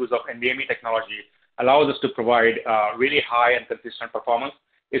make use of NVMe technology allows us to provide really high and consistent performance.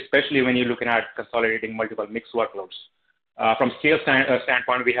 especially when you're looking at consolidating multiple mixed workloads. From scale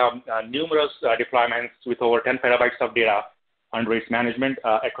standpoint, we have numerous deployments with over 10 petabytes of data under its management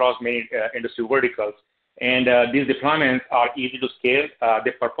across many industry verticals. And these deployments are easy to scale.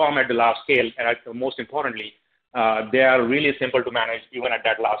 They perform at the large scale, and most importantly, they are really simple to manage even at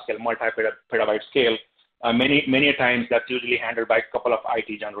that large scale, multi-petabyte scale. Many times that's usually handled by a couple of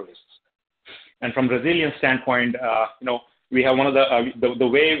IT generalists. And from resilience standpoint, we have one of the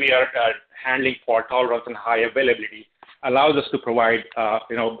way we are handling fault tolerance and high availability allows us to provide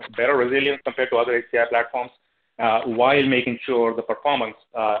better resilience compared to other HCI platforms while making sure the performance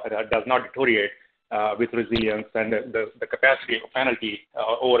does not deteriorate with resilience, and the capacity penalty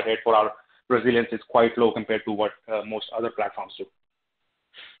overhead for our resilience is quite low compared to what most other platforms do.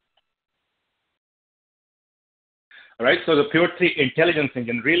 All right, so the Pivot 3 intelligence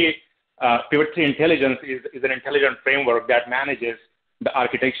engine, really Pivot 3 intelligence is an intelligent framework that manages the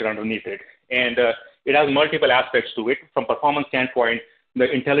architecture underneath it. And it has multiple aspects to it. From performance standpoint,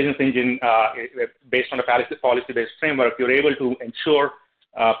 the intelligence engine, based on a policy-based framework, you're able to ensure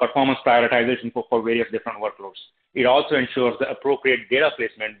performance prioritization for various different workloads. It also ensures the appropriate data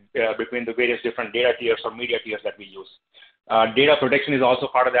placement between the various different data tiers or media tiers that we use. Data protection is also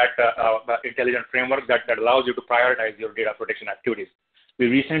part of that intelligent framework that allows you to prioritize your data protection activities. We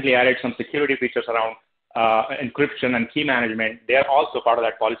recently added some security features around encryption and key management. They are also part of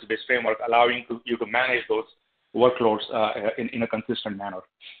that policy-based framework, allowing you to manage those workloads in a consistent manner.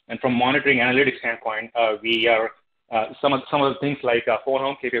 And from monitoring analytics standpoint, we are some of the things like phone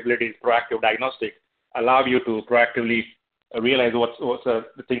home capabilities, proactive diagnostic, allow you to proactively realize what's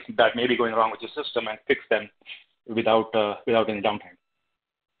the things that may be going wrong with your system and fix them without any downtime.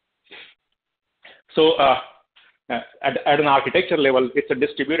 So at an architecture level, it's a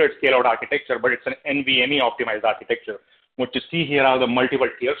distributed scale-out architecture, but it's an NVMe optimized architecture. What you see here are the multiple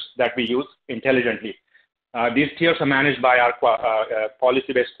tiers that we use intelligently. These tiers are managed by our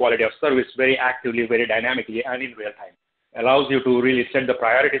policy-based quality of service very actively, very dynamically, and in real time. Allows you to really set the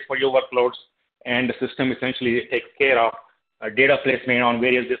priorities for your workloads, and the system essentially takes care of data placement on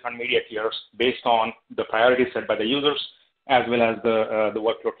various different media tiers based on the priorities set by the users, as well as the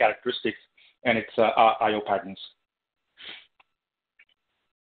workload characteristics and its I/O patterns.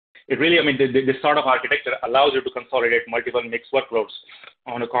 It really, this sort of architecture allows you to consolidate multiple mixed workloads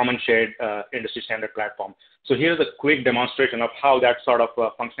on a common shared industry standard platform. So here's a quick demonstration of how that sort of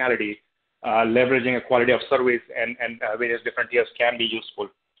functionality, leveraging a quality of service and various different tiers can be useful.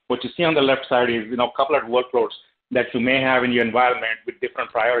 What you see on the left side is, a couple of workloads that you may have in your environment with different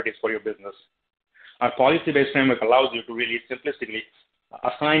priorities for your business. Our policy-based framework allows you to really simplistically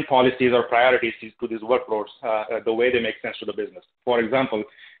assign policies or priorities to these workloads the way they make sense to the business. For example,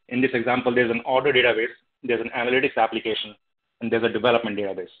 in this example, there's an order database, there's an analytics application, and there's a development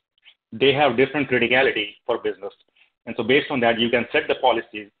database. They have different criticality for business. And so based on that, you can set the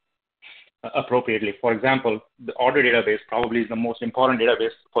policies appropriately. For example, the order database probably is the most important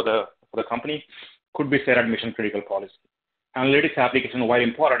database for the company, could be set at mission critical policy. Analytics application, while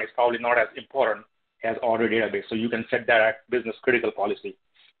important, is probably not as important as order database. So you can set that at business critical policy.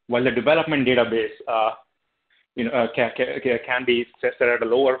 While the development database can be set at a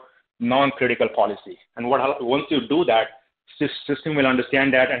lower non-critical policy. And once you do that, system will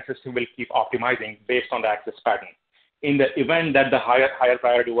understand that, and system will keep optimizing based on the access pattern. In the event that the higher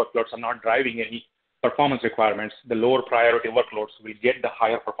priority workloads are not driving any performance requirements, the lower priority workloads will get the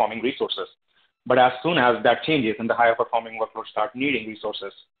higher performing resources. But as soon as that changes and the higher performing workloads start needing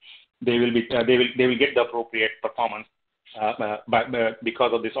resources, they will get the appropriate performance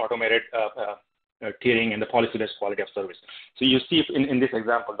because of this automated tiering and the policy-based quality of service. So you see in this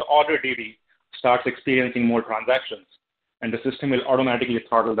example, the order DB starts experiencing more transactions, and the system will automatically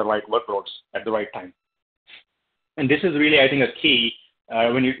throttle the right workloads at the right time. And this is really, I think, a key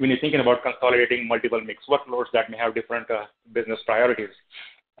when you're thinking about consolidating multiple mixed workloads that may have different business priorities.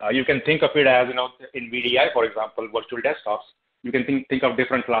 You can think of it as, in VDI, for example, virtual desktops, you can think of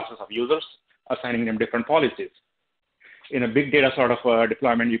different classes of users, assigning them different policies. In a big data sort of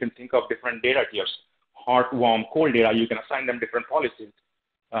deployment, you can think of different data tiers. Hot, warm, cold data, you can assign them different policies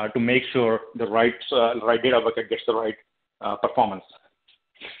to make sure the right data bucket gets the right performance.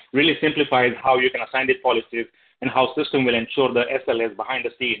 Really simplifies how you can assign these policies and how system will ensure the SLAs behind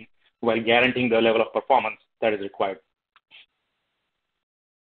the scene while guaranteeing the level of performance that is required.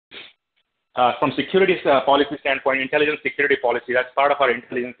 From security policy standpoint, intelligence security policy, that's part of our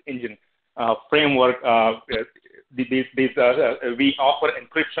intelligence engine framework. We offer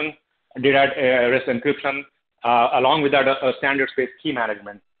encryption, data at rest encryption, along with that standards-based key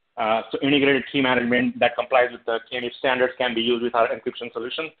management. So integrated key management that complies with the KNF standards can be used with our encryption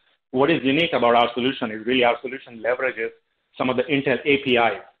solution. What is unique about our solution is really our solution leverages some of the Intel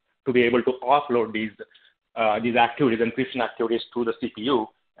APIs to be able to offload these activities, encryption activities, to the CPU,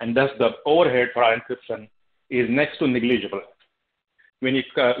 and thus the overhead for our encryption is next to negligible. When you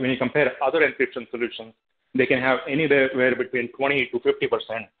compare other encryption solutions, they can have anywhere between 20 to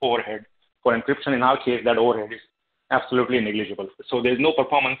 50% overhead. For encryption, in our case, that overhead is absolutely negligible. So there's no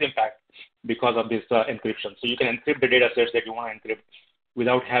performance impact because of this encryption. So you can encrypt the data sets that you want to encrypt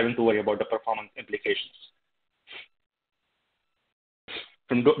without having to worry about the performance implications.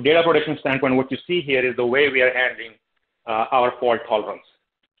 From data protection standpoint, what you see here is the way we are handling our fault tolerance.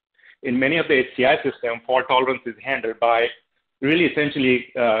 In many of the HCI systems, fault tolerance is handled by really essentially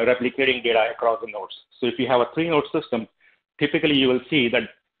replicating data across the nodes. So if you have a 3-node system, typically you will see that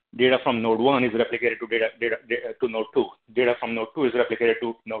data from node 1 is replicated to node 2. Data from node 2 is replicated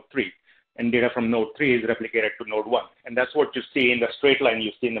to node 3. And data from node 3 is replicated to node 1. And that's what you see in the straight line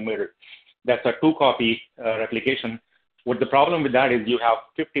you see in the middle. That's a 2-copy replication. What the problem with that is you have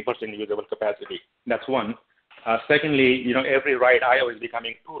 50% usable capacity. That's one. Secondly, every write IO is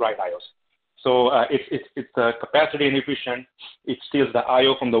becoming 2 write IOs. So it's capacity inefficient. It steals the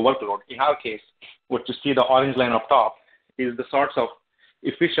IO from the workload. In our case, what you see the orange line up top is the sorts of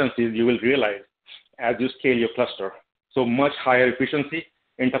efficiencies you will realize as you scale your cluster. So much higher efficiency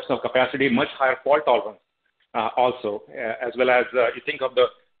in terms of capacity, much higher fault tolerance also, as well as you think of the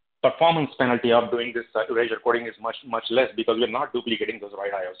performance penalty of doing this erasure coding is much less because we're not duplicating those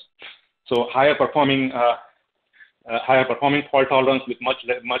write IOs. So higher performing fault tolerance with much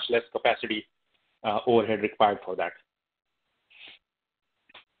less capacity overhead required for that.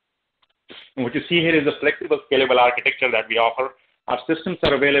 And what you see here is a flexible, scalable architecture that we offer. Our systems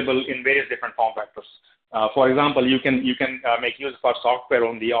are available in various different form factors. For example, you can make use of our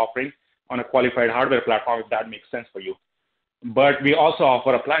software-only offering on a qualified hardware platform if that makes sense for you. But we also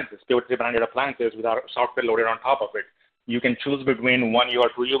offer appliances, Pivot 3 branded appliances with our software loaded on top of it. You can choose between 1U or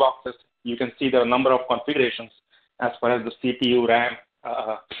 2U boxes. You can see there are a number of configurations as far as the CPU, RAM,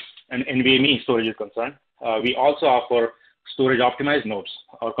 and NVMe storage is concerned. We also offer storage optimized nodes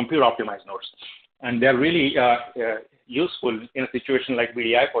or compute optimized nodes. And they're really useful in a situation like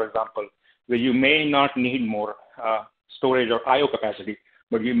VDI, for example, where you may not need more storage or IO capacity,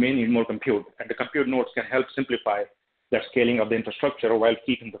 but you may need more compute. And the compute nodes can help simplify that scaling of the infrastructure while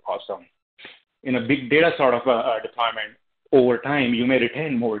keeping the cost down. In a big data sort of deployment, over time, you may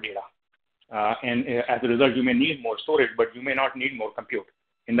retain more data. And as a result, you may need more storage, but you may not need more compute.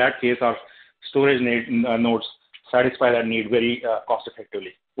 In that case, our storage nodes satisfy that need very cost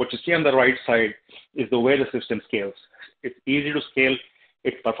effectively. What you see on the right side is the way the system scales. It's easy to scale.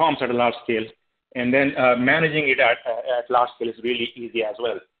 It performs at a large scale. And then managing it at large scale is really easy as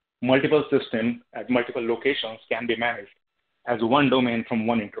well. Multiple systems at multiple locations can be managed as one domain from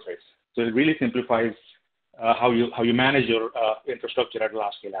one interface. So it really simplifies how you manage your infrastructure at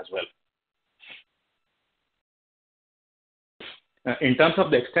large scale as well. In terms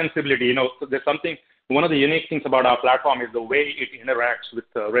of the extensibility, so there's one of the unique things about our platform is the way it interacts with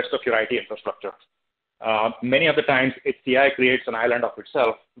the rest of your IT infrastructure. Many of the times, HCI creates an island of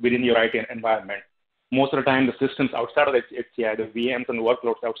itself within your IT environment. Most of the time, the systems outside of the HCI, the VMs and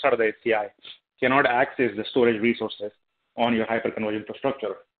workloads outside of the HCI, cannot access the storage resources on your hyperconverged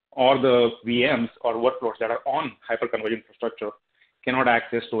infrastructure, or the VMs or workloads that are on hyperconverged infrastructure cannot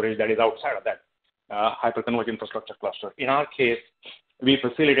access storage that is outside of that hyperconverged infrastructure cluster. In our case, we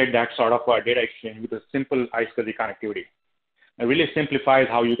facilitate that sort of data exchange with a simple iSCSI connectivity. It really simplifies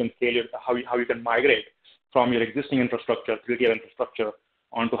how you can scale how you can migrate from your existing infrastructure, 3-tier infrastructure,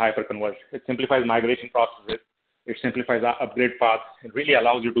 onto hyperconverged. It simplifies migration processes. It simplifies upgrade paths. It really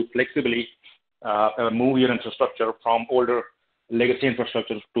allows you to flexibly move your infrastructure from older legacy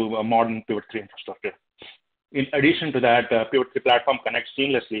infrastructure to a modern Pivot 3 infrastructure. In addition to that, Pivot 3 platform connects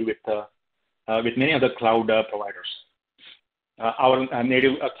seamlessly with many other cloud providers. Our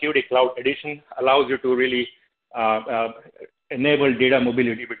native Acuity Cloud Edition allows you to really enable data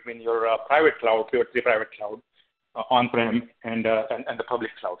mobility between your private cloud, Pivot 3 private cloud, on-prem, and the public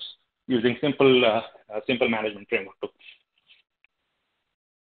clouds using simple management framework too.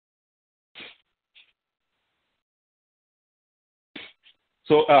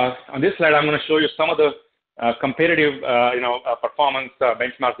 So on this slide, I'm going to show you some of the competitive performance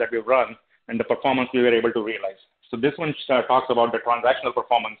benchmarks that we've run and the performance we were able to realize. So this one talks about the transactional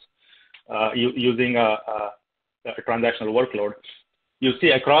performance using a transactional workload. You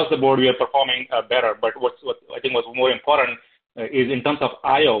see across the board we are performing better, but what I think was more important is in terms of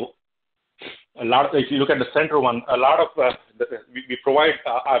I/O, if you look at the center one, a lot of we provide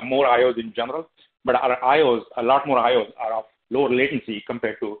more IOs in general, but our IOs, a lot more IOs are of lower latency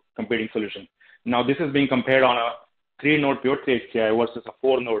compared to competing solution. Now this is being compared on a 3-node pure 3 HCI versus a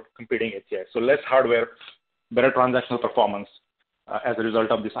 4-node competing HCI. So less hardware, better transactional performance as a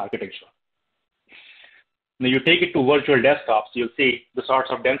result of this architecture. Now you take it to virtual desktops, you'll see the sorts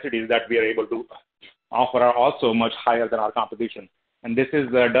of densities that we are able to offer are also much higher than our competition. And this is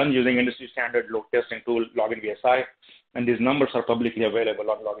done using industry standard load testing tool, LoginVSI, and these numbers are publicly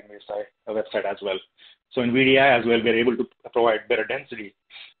available on LoginVSI website as well. So in VDI as well, we're able to provide better density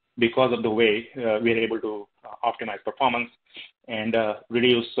because of the way we're able to optimize performance and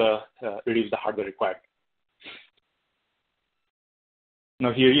reduce the hardware required.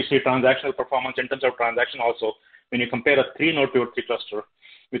 Now here you see transactional performance in terms of transaction also. When you compare a 3-node pure 3 cluster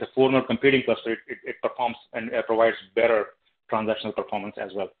with a 4-node competing cluster, it performs and provides better transactional performance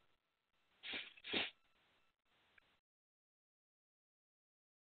as well.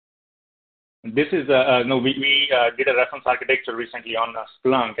 This is, we did a reference architecture recently on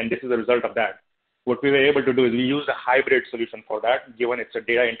Splunk, and this is a result of that. What we were able to do is we used a hybrid solution for that, given its a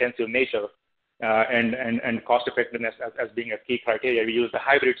data-intensive nature and cost effectiveness as being a key criteria. We used a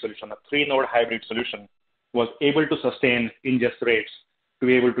hybrid solution, a 3-node hybrid solution was able to sustain ingest rates to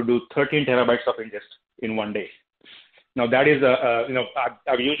be able to do 13 terabytes of ingest in one day. Now that is,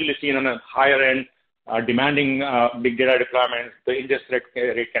 I've usually seen on a higher end, demanding big data deployments, the ingest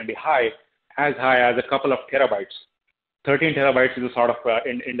rate can be high as a couple of terabytes. 13 terabytes is a sort of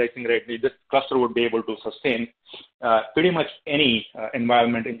indexing rate. This cluster would be able to sustain pretty much any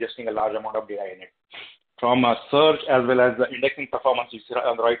environment ingesting a large amount of data in it. From search as well as the indexing performance, you see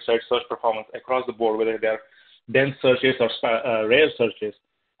on the right side, search performance across the board, whether they're dense searches or rare searches,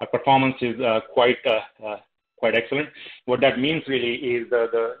 performance is quite excellent. What that means really is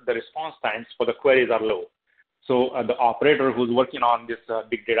the response times for the queries are low. So the operator who's working on this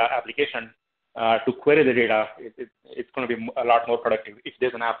big data application to query the data, it's going to be a lot more productive. If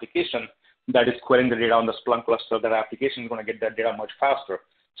there's an application that is querying the data on the Splunk cluster, that application is going to get that data much faster.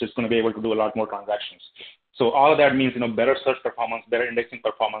 So it's going to be able to do a lot more transactions. So all of that means, better search performance, better indexing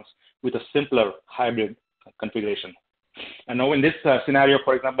performance with a simpler hybrid configuration. And now in this scenario,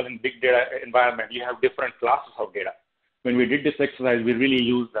 for example, in big data environment, you have different classes of data. When we did this exercise, we really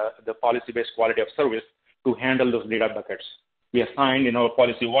used the policy-based quality of service to handle those data buckets. We assigned,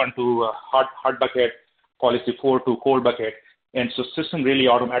 policy 1 to hot bucket, policy 4 to cold bucket. And so system really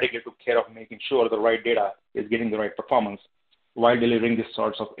automatically took care of making sure the right data is getting the right performance while delivering these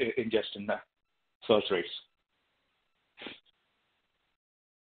sorts of ingest in the search rates.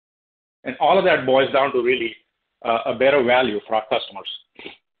 And all of that boils down to really a better value for our customers.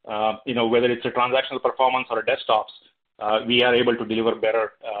 Whether it's a transactional performance or a desktops, we are able to deliver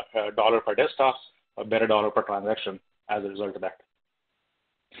better dollar per desktops, a better dollar per transaction as a result of that.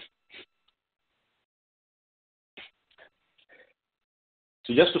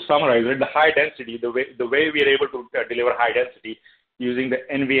 So just to summarize it, the high density, the way we are able to deliver high density using the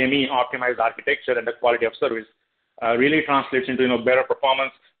NVMe optimized architecture and the quality of service really translates into better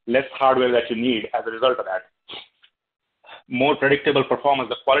performance, less hardware that you need as a result of that. More predictable performance,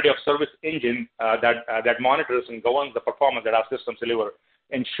 the quality of service engine that monitors and governs the performance that our systems deliver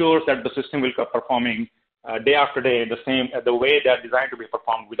ensures that the system will keep performing day after day the way they're designed to be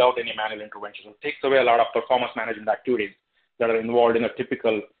performed without any manual intervention. It takes away a lot of performance management activities that are involved in a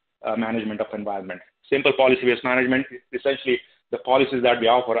typical management of environment. Simple policy-based management, essentially the policies that we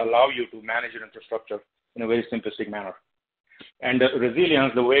offer allow you to manage your infrastructure in a very simplistic manner. And the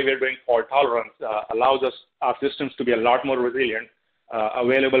resilience, the way we're doing fault tolerance, allows our systems to be a lot more resilient,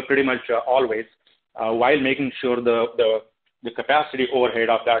 available pretty much always, while making sure the capacity overhead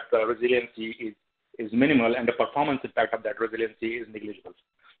of that resiliency is minimal and the performance impact of that resiliency is negligible.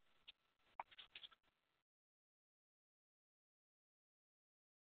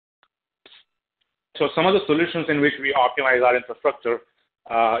 So some of the solutions in which we optimize our infrastructure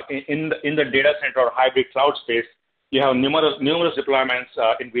in the data center or hybrid cloud space, you have numerous deployments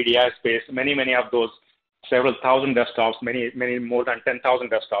in VDI space, many of those, several thousand desktops, many more than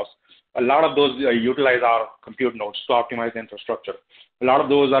 10,000 desktops. A lot of those utilize our compute nodes to optimize the infrastructure. A lot of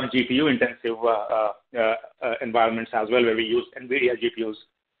those are GPU intensive environments as well, where we use NVIDIA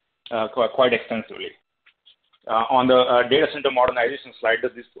GPUs quite extensively. On the data center modernization slide,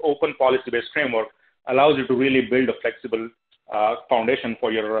 this open policy-based framework allows you to really build a flexible foundation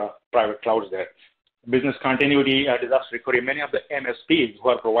for your private clouds there. Business continuity, disaster recovery, many of the MSPs who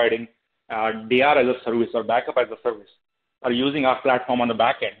are providing DR as a service or backup as a service are using our platform on the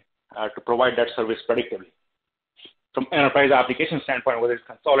back end to provide that service predictably. from enterprise application standpoint, whether it's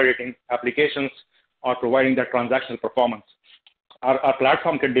consolidating applications or providing that transactional performance. Our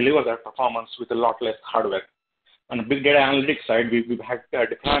platform can deliver that performance with a lot less hardware. On the big data analytics side, we've had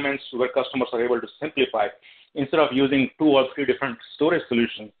deployments where customers are able to simplify. Instead of using 2 or 3 different storage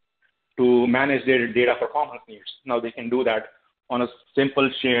solutions to manage their data performance needs, now they can do that on a simple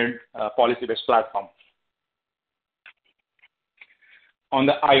shared policy-based platform. On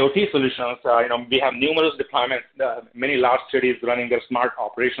the IoT solutions, we have numerous deployments, many large cities running their smart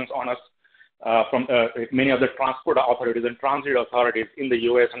operations on us, from many of the transport operators and transit authorities in the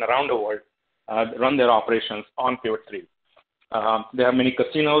U.S. and around the world run their operations on Pivot 3. There are many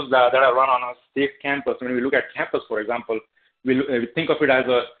casinos that are run on a safe campus. When we look at campus, for example, we think of it as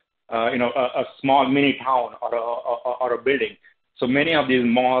a small mini town or a building. So many of these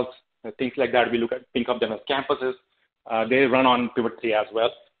malls, things like that, think of them as campuses. They run on Pivot 3 as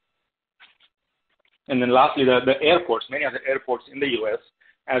well. And then lastly, the airports, many of the airports in the U.S.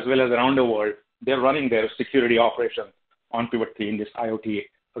 as well as around the world, they're running their security operations on Pivot 3 in this IoT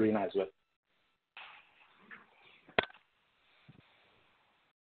arena as well.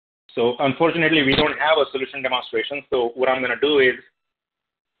 So unfortunately, we don't have a solution demonstration. So what I'm going to do is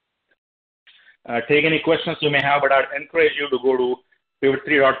take any questions you may have, but I'd encourage you to go to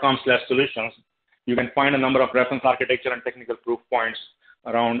pivot3.com/solutions. You can find a number of reference architecture and technical proof points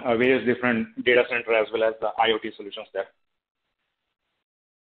around various different data center as well as the IoT solutions there.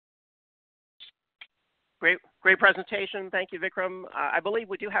 Great presentation. Thank you, Vikram. I believe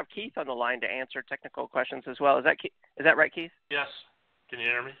we do have Keith on the line to answer technical questions as well. Is that right, Keith? Yes. Can you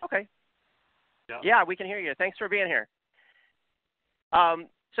hear me? Okay. Yeah, we can hear you. Thanks for being here.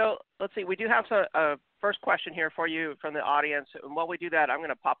 So let's see. We do have a first question here for you from the audience. And while we do that, I'm going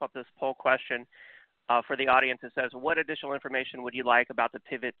to pop up this poll question for the audience. It says, what additional information would you like about the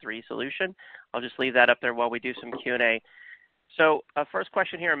Pivot 3 solution? I'll just leave that up there while we do some Q&A. So first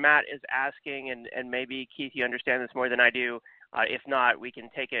question here, Matt is asking, and maybe, Keith, you understand this more than I do. If not, we can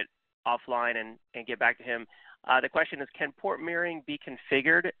take it offline and get back to him. The question is, can port mirroring be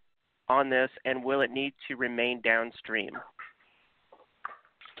configured on this, and will it need to remain downstream?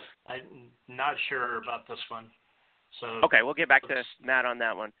 I'm not sure about this one. So okay, we'll get back to Matt on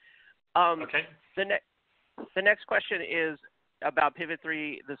that one. Okay. The next question is about Pivot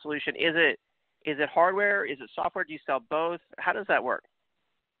 3, the solution. Is it hardware? Is it software? Do you sell both? How does that work?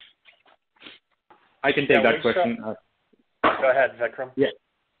 I can take that question. Go ahead, Vikram.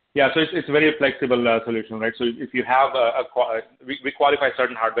 Yeah, so it's a very flexible solution, right? So if you have we qualify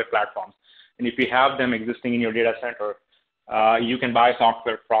certain hardware platforms, and if you have them existing in your data center, you can buy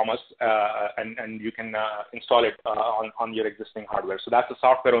software from us, and you can install it on your existing hardware. So that's a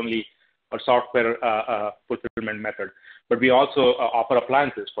software only or software fulfillment method. But we also offer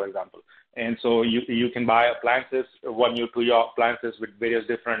appliances, for example. And so you can buy appliances, 1U, 2U appliances with various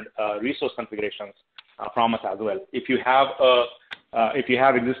different resource configurations from us as well. If you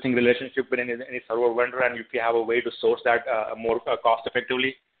have existing relationship with any server vendor, and if you have a way to source that more cost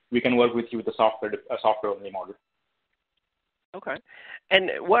effectively, we can work with you with the software only model. Okay. And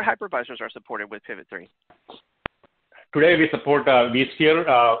what hypervisors are supported with Pivot 3? Today we support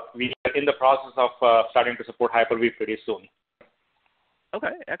vSphere. We are in the process of starting to support Hyper-V pretty soon.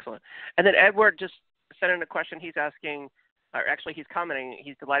 Okay, excellent. And then Edward just sent in a question. He's asking, or actually he's commenting,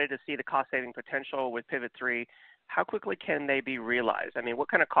 he's delighted to see the cost-saving potential with Pivot 3. How quickly can they be realized? I mean, what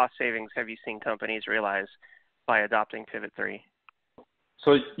kind of cost savings have you seen companies realize by adopting Pivot 3?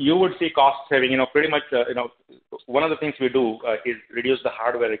 So you would see cost saving, pretty much, one of the things we do is reduce the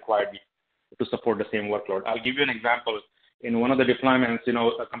hardware required to support the same workload. I'll give you an example. In one of the deployments,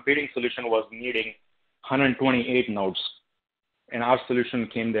 a competing solution was needing 128 nodes, and our solution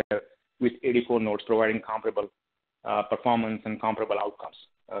came there with 84 nodes, providing comparable performance and comparable outcomes.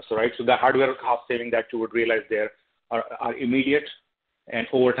 So the hardware cost saving that you would realize there are immediate, and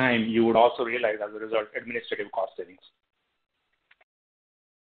over time, you would also realize, as a result, administrative cost savings.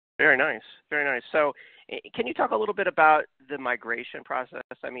 Very nice, very nice. So can you talk a little bit about the migration process?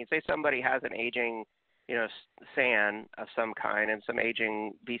 I mean, say somebody has an aging, SAN of some kind and some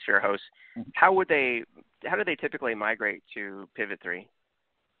aging vSphere hosts. How do they typically migrate to Pivot 3?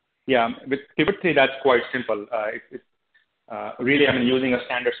 Yeah, with Pivot 3, that's quite simple. Really, using a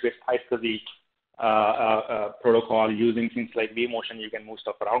standard Swift iSCSI protocol, using things like vMotion, you can move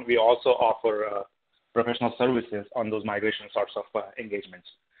stuff around. We also offer professional services on those migration sorts of engagements.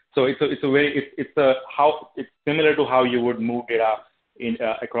 So it's similar to how you would move data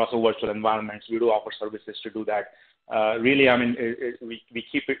across a virtual environments. We do offer services to do that. Really, we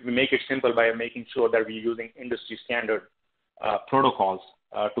make it simple by making sure that we're using industry standard protocols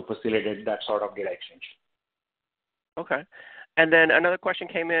to facilitate that sort of data exchange. Okay. And then another question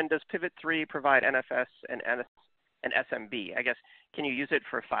came in, does Pivot 3 provide NFS and SMB? I guess, can you use it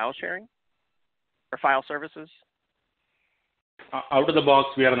for file sharing or file services? Out of the box,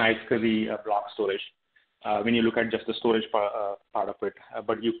 we are an iSCSI block storage. When you look at just the storage part of it,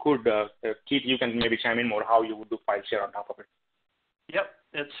 but you could, Keith, you can maybe chime in more how you would do file share on top of it. Yep,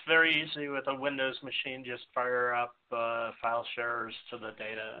 it's very easy with a Windows machine. Just fire up file sharers to the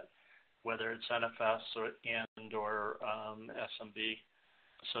data, whether it's NFS or SMB.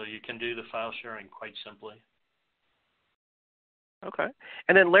 So you can do the file sharing quite simply. Okay.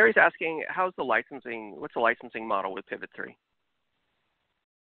 And then Larry's asking, what's the licensing model with Pivot 3?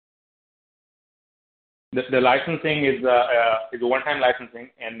 The licensing is a one-time licensing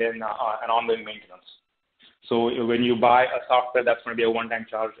and then an ongoing maintenance. So when you buy a software, that's going to be a one-time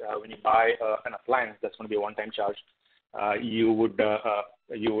charge. When you buy an appliance, that's going to be a one-time charge. You would,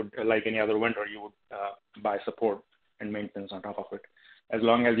 like any other vendor, you would buy support and maintenance on top of it. As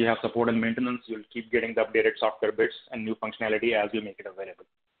long as you have support and maintenance, you'll keep getting the updated software bits and new functionality as you make it available.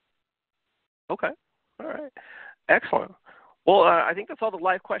 Okay. All right. Excellent. Well, I think that's all the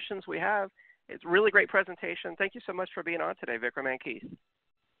live questions we have. It's a really great presentation. Thank you so much for being on today, Vikram and Keith.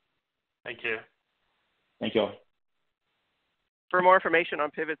 Thank you. Thank you all. For more information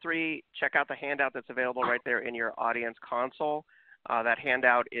on Pivot 3, check out the handout that's available right there in your audience console. That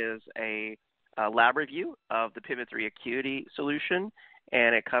handout is a lab review of the Pivot 3 Acuity solution,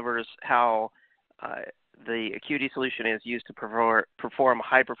 and it covers how the Acuity solution is used to perform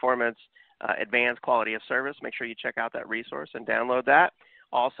high-performance advanced quality of service. Make sure you check out that resource and download that.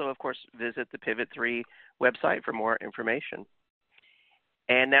 Also, of course, visit the Pivot 3 website for more information.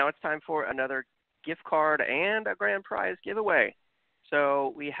 And now it's time for another gift card and a grand prize giveaway.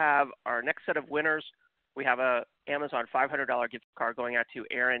 So we have our next set of winners. We have a Amazon $500 gift card going out to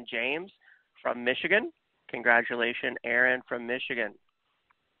Aaron James from Michigan. Congratulations, Aaron from Michigan.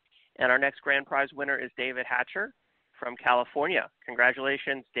 And our next grand prize winner is David Hatcher from California.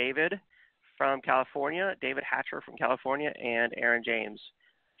 Congratulations, David from California, David Hatcher from California, and Aaron James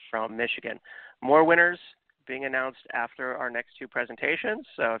from Michigan. More winners being announced after our next two presentations.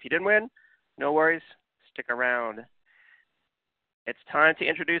 So if you didn't win, no worries, stick around. It's time to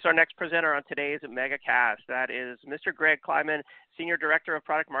introduce our next presenter on today's Megacast. That is Mr. Greg Kleiman, Senior Director of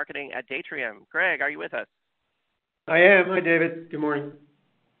Product Marketing at Datrium. Greg, are you with us? I am. Hi, David. Good morning.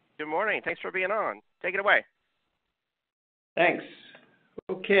 Good morning. Thanks for being on. Take it away. Thanks.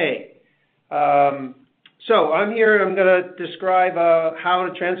 Okay. So I'm here. I'm going to describe how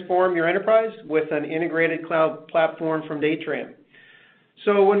to transform your enterprise with an integrated cloud platform from Datrium.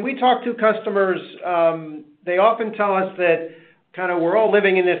 So when we talk to customers, they often tell us that kind of we're all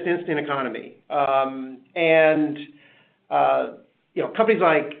living in this instant economy. Companies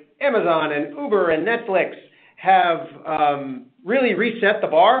like Amazon and Uber and Netflix have really reset the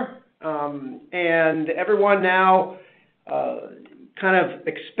bar, and everyone now kind of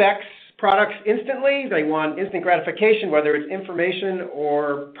expects products instantly. They want instant gratification, whether it's information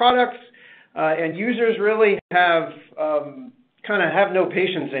or products, and users really have no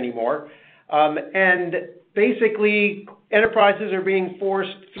patience anymore. And basically, enterprises are being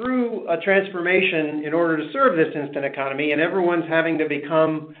forced through a transformation in order to serve this instant economy, and everyone's having to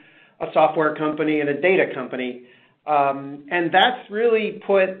become a software company and a data company. And that's really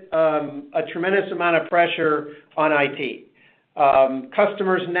put a tremendous amount of pressure on IT.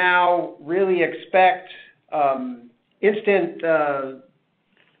 Customers now really expect instant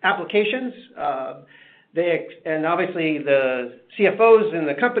applications. And obviously the CFOs and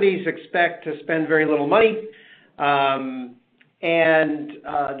the companies expect to spend very little money.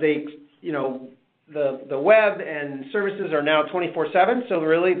 The web and services are now 24/7. So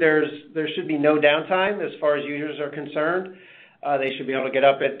really there should be no downtime as far as users are concerned. They should be able to get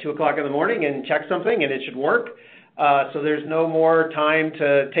up at 2 o'clock in the morning and check something and it should work. So there's no more time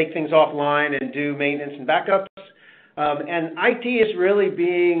to take things offline and do maintenance and backups. And IT is really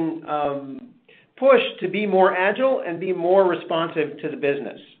being pushed to be more agile and be more responsive to the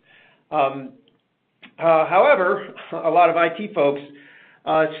business. However, a lot of IT folks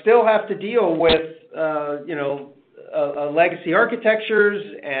still have to deal with legacy architectures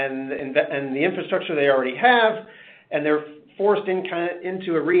and the infrastructure they already have, and they're forced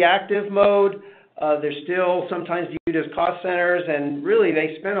into a reactive mode. They're still sometimes viewed as cost centers, and really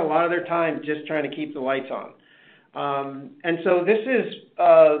they spend a lot of their time just trying to keep the lights on. And so this is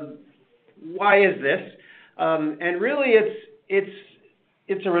why is this? And really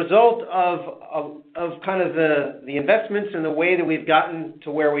it's a result of kind of the investments and the way that we've gotten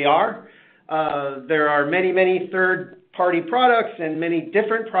to where we are. There are many third-party products and many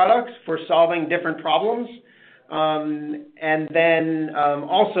different products for solving different problems. And then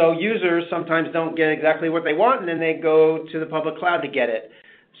also users sometimes don't get exactly what they want, and then they go to the public cloud to get it.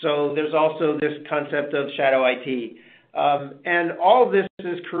 So there's also this concept of shadow IT. And all of this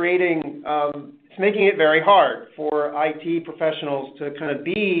is creating, it's making it very hard for IT professionals to kind of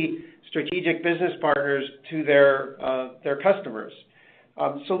be strategic business partners to their customers.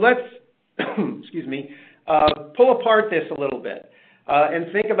 So let's, excuse me, pull apart this a little bit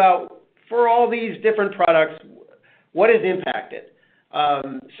and think about, for all these different products, what is impacted.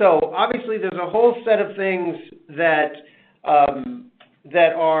 So obviously there's a whole set of things that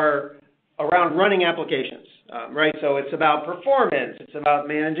are around running applications, right? So it's about performance, it's about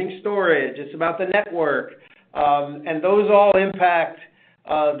managing storage, it's about the network, and those all impact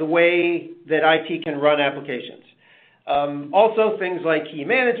the way that IT can run applications. Also, things like key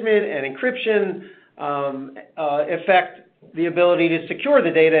management and encryption affect the ability to secure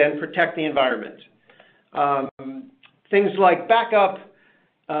the data and protect the environment. Things like backup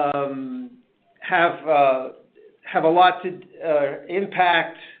have a lot to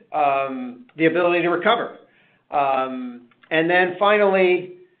impact the ability to recover. And then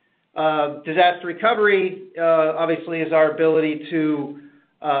finally, disaster recovery obviously is our ability to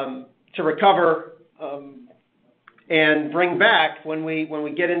recover and bring back when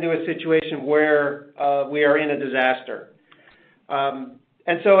we get into a situation where we are in a disaster.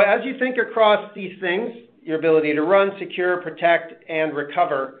 And so as you think across these things, your ability to run, secure, protect, and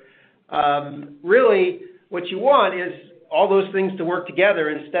recover, really what you want is all those things to work together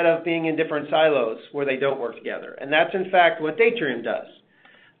instead of being in different silos where they don't work together. And that's, in fact, what Datrium does.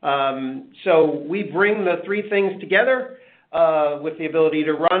 So we bring the three things together with the ability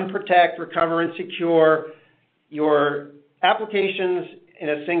to run, protect, recover, and secure your applications in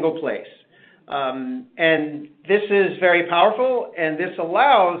a single place. And this is very powerful, and this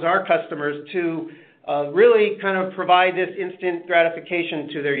allows our customers to really kind of provide this instant gratification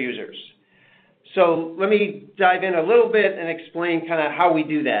to their users. So let me dive in a little bit and explain kind of how we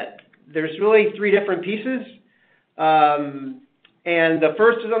do that. There's really three different pieces. And the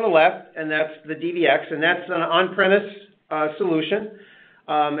first is on the left, and that's the DVX, and that's an on-premise solution.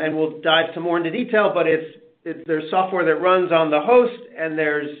 And we'll dive some more into detail, but there's software that runs on the host, and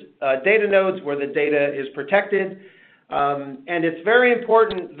there's data nodes where the data is protected. And it's very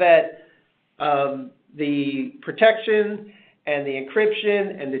important that the protection and the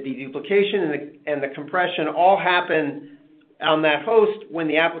encryption and the deduplication and the compression all happen on that host when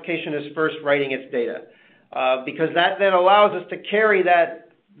the application is first writing its data, because that then allows us to carry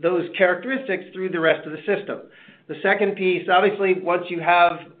those characteristics through the rest of the system. The second piece, obviously, once you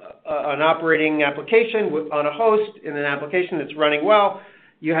have an operating application on a host in an application that's running well,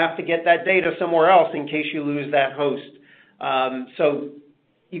 you have to get that data somewhere else in case you lose that host. So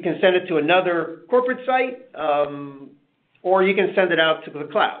you can send it to another corporate site, or you can send it out to the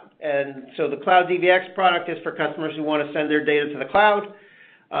cloud. And so the Cloud DVX product is for customers who want to send their data to the cloud,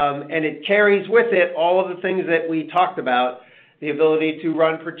 and it carries with it all of the things that we talked about, the ability to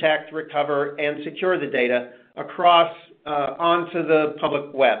run, protect, recover, and secure the data across onto the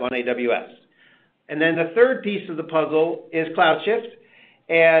public web on AWS. And then the third piece of the puzzle is CloudShift,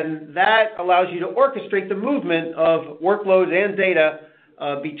 and that allows you to orchestrate the movement of workloads and data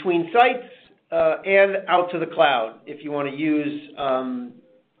between sites and out to the cloud if you want to use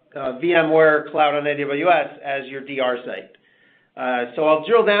VMware Cloud on AWS as your DR site. So I'll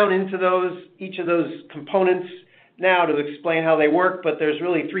drill down into each of those components now to explain how they work, but there's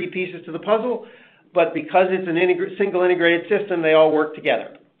really three pieces to the puzzle. But because it's a single integrated system, they all work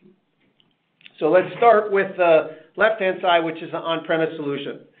together. So let's start with the left-hand side, which is the on-premise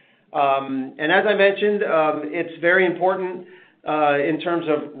solution. And as I mentioned, it's very important in terms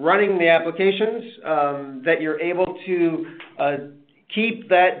of running the applications that you're able to keep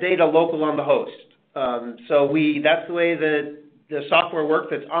that data local on the host. So that's the way that the software works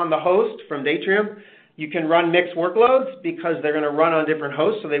that's on the host from Datrium. You can run mixed workloads because they're going to run on different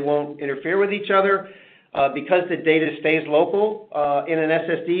hosts, so they won't interfere with each other. Because the data stays local in an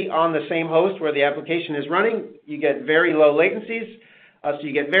SSD on the same host where the application is running, you get very low latencies, so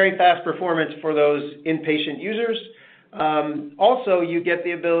you get very fast performance for those inpatient users. Also, you get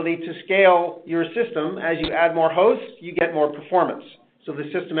the ability to scale your system. As you add more hosts, you get more performance. So the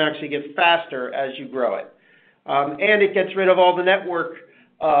system actually gets faster as you grow it. And it gets rid of all the network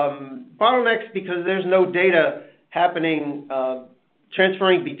bottlenecks because there's no data happening,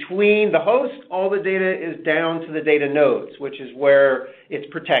 transferring between the host. All the data is down to the data nodes, which is where it's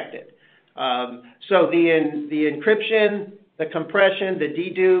protected. So the encryption, the compression, the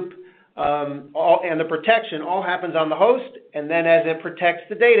dedupe, and the protection all happens on the host, and then as it protects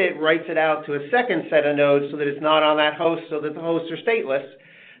the data, it writes it out to a second set of nodes so that it's not on that host, so that the hosts are stateless.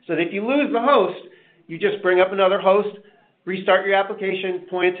 So that if you lose the host, you just bring up another host, restart your application,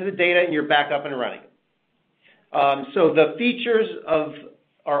 point it to the data, and you're back up and running. So the features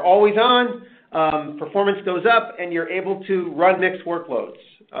are always on, performance goes up, and you're able to run mixed workloads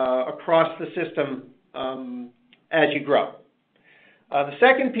across the system as you grow. The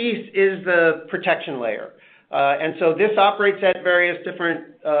second piece is the protection layer. And so this operates at various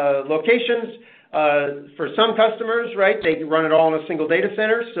different locations. For some customers, right, they run it all in a single data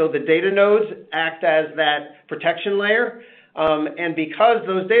center, so the data nodes act as that protection layer. And because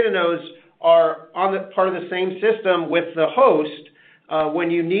those data nodes are on the part of the same system with the host,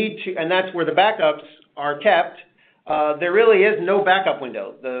 when you need to, and that's where the backups are kept, there really is no backup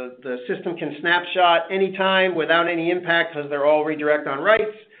window. The system can snapshot anytime without any impact because they're all redirect on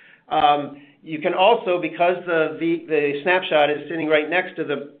writes. You can also, because the snapshot is sitting right next to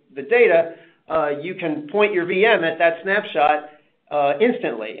the data, you can point your VM at that snapshot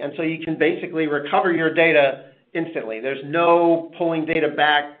instantly. And so you can basically recover your data instantly. There's no pulling data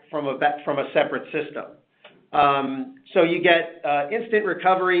back from a separate system. So you get instant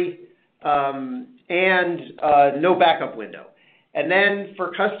recovery and no backup window. And then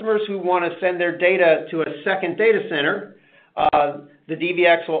for customers who want to send their data to a second data center, the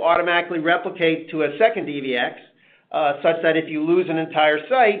DVX will automatically replicate to a second DVX such that if you lose an entire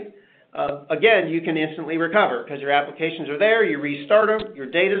site, again, you can instantly recover because your applications are there, you restart them, your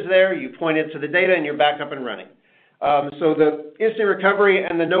data's there, you point it to the data, and you're back up and running. So the instant recovery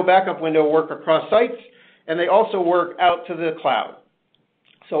and the no backup window work across sites, and they also work out to the cloud.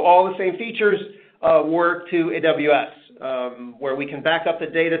 So all the same features work to AWS, where we can back up the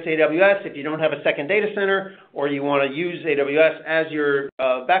data to AWS if you don't have a second data center or you want to use AWS as your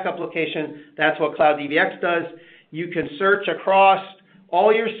backup location. That's what Cloud DVX does. You can search across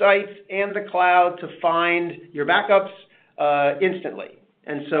all your sites and the cloud to find your backups instantly.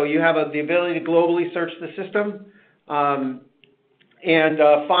 And so you have the ability to globally search the system and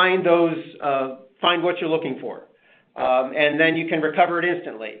find what you're looking for. And then you can recover it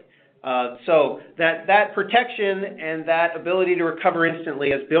instantly. So that protection and that ability to recover instantly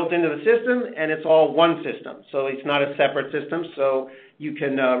is built into the system, and it's all one system. So it's not a separate system, so you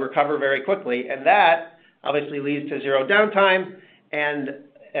can recover very quickly. And that obviously leads to zero downtime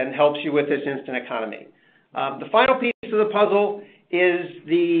and helps you with this instant economy. The final piece of the puzzle is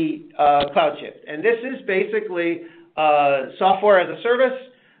the cloud shift. And this is basically software as a service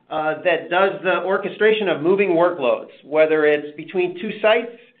that does the orchestration of moving workloads, whether it's between two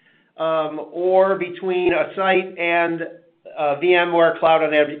sites or between a site and VMware Cloud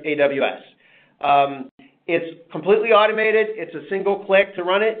on AWS. It's completely automated. It's a single click to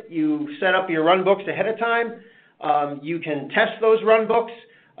run it. You set up your runbooks ahead of time. You can test those runbooks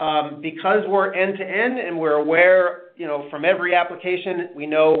because we're end-to-end and we're aware, from every application, we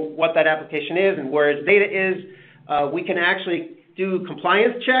know what that application is and where its data is. We can actually do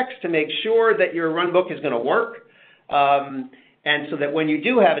compliance checks to make sure that your runbook is going to work. And so that when you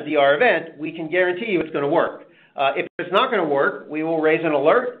do have a DR event, we can guarantee you it's going to work. If it's not going to work, we will raise an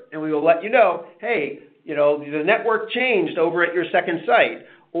alert and we will let you know, hey, the network changed over at your second site.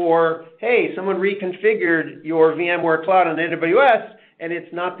 Or, hey, someone reconfigured your VMware Cloud on AWS and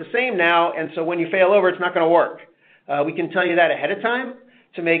it's not the same now, and so when you fail over, it's not going to work. We can tell you that ahead of time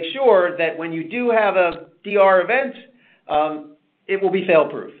to make sure that when you do have a DR event, it will be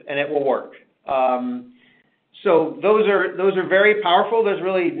fail-proof and it will work. So those are very powerful. There's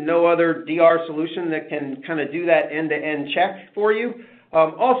really no other DR solution that can kind of do that end-to-end check for you.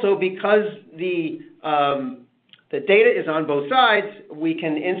 Also, because the data is on both sides, we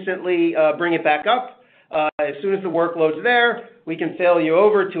can instantly bring it back up. As soon as the workload's there, we can fail you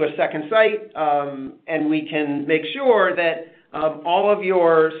over to a second site, and we can make sure that all of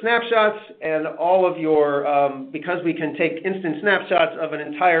your snapshots and all of your, because we can take instant snapshots of an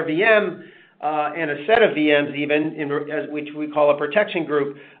entire VM and a set of VMs even, which we call a protection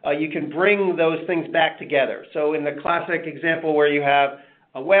group, you can bring those things back together. So in the classic example where you have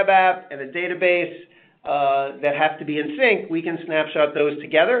a web app and a database that have to be in sync, we can snapshot those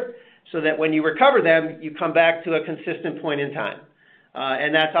together so that when you recover them, you come back to a consistent point in time.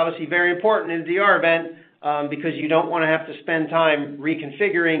 And that's obviously very important in a DR event because you don't want to have to spend time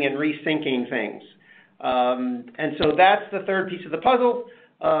reconfiguring and resyncing things. And so that's the third piece of the puzzle,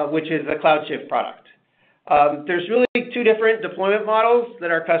 which is the Cloud Shift product. There's really two different deployment models that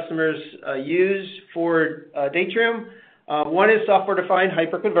our customers use for Datrium. One is software-defined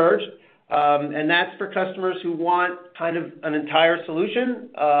hyperconverged, and that's for customers who want kind of an entire solution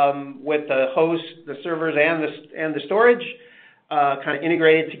with the host, the servers, and the storage kind of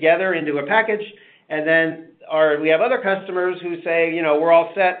integrated together into a package. And then we have other customers who say, we're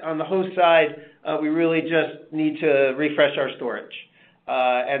all set on the host side. We really just need to refresh our storage.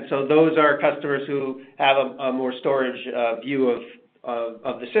 And so those are customers who have a more storage view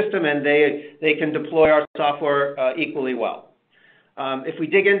of the system, and they can deploy our software equally well. If we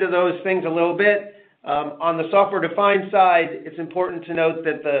dig into those things a little bit, on the software-defined side, it's important to note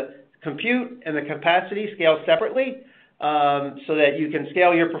that the compute and the capacity scale separately, so that you can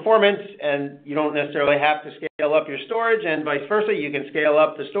scale your performance and you don't necessarily have to scale up your storage, and vice versa. You can scale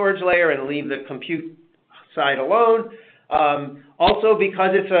up the storage layer and leave the compute side alone. Also,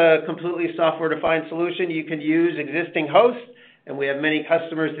 because it's a completely software-defined solution, you can use existing hosts, and we have many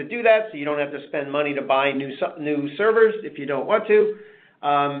customers that do that, so you don't have to spend money to buy new servers if you don't want to.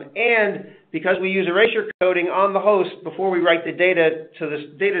 And because we use erasure coding on the host before we write the data to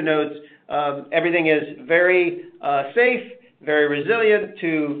the data nodes, everything is very safe, very resilient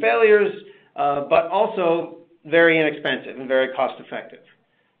to failures, but also very inexpensive and very cost-effective.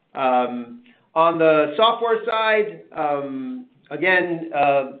 On the software side, again,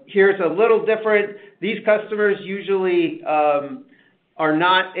 here's a little different. These customers usually are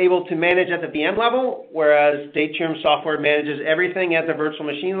not able to manage at the VM level, whereas Datrium software manages everything at the virtual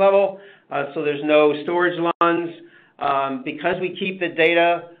machine level. So there's no storage LUNs. Because we keep the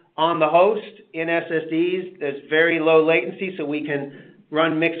data on the host in SSDs, there's very low latency, so we can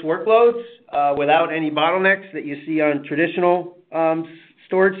run mixed workloads without any bottlenecks that you see on traditional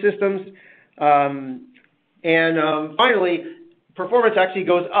storage systems. Finally, performance actually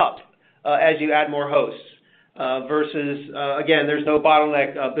goes up as you add more hosts versus, again, there's no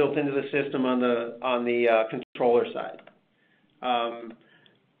bottleneck built into the system on the controller side.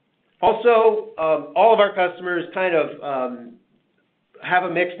 Also, all of our customers kind of have a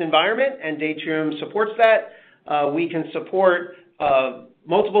mixed environment, and Datrium supports that. We can support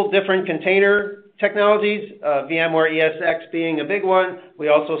multiple different container technologies, VMware ESX being a big one. We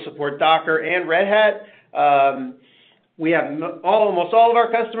also support Docker and Red Hat. We have almost all of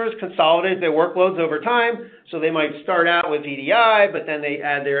our customers consolidate their workloads over time, so they might start out with VDI, but then they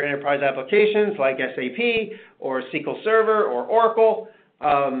add their enterprise applications like SAP or SQL Server or Oracle.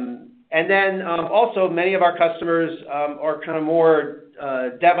 And then also many of our customers are kind of more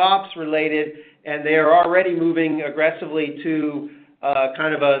DevOps related, and they are already moving aggressively to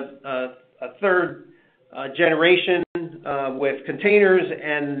kind of a third generation with containers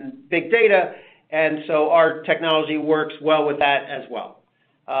and big data, and so our technology works well with that as well.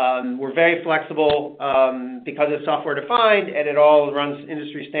 We're very flexible because it's software defined and it all runs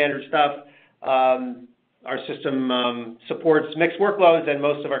industry standard stuff. Our system supports mixed workloads, and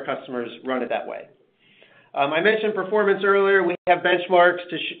most of our customers run it that way. I mentioned performance earlier. We have benchmarks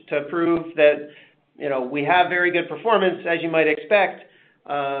to prove that we have very good performance, as you might expect.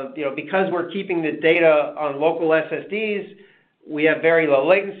 Because we're keeping the data on local SSDs, we have very low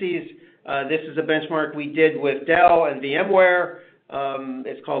latencies. This is a benchmark we did with Dell and VMware.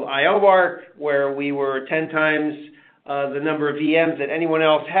 It's called IOARC, where we were 10 times the number of VMs that anyone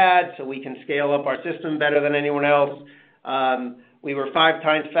else had, so we can scale up our system better than anyone else. We were 5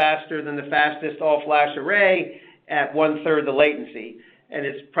 times faster than the fastest all-flash array at 1/3 the latency. And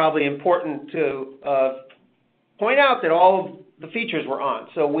it's probably important to point out that all of the features were on.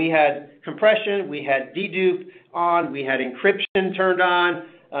 So we had compression, we had dedupe on, we had encryption turned on,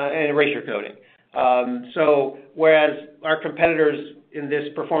 and erasure coding. So whereas our competitors in this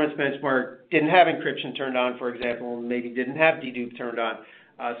performance benchmark didn't have encryption turned on, for example, and maybe didn't have dedupe turned on.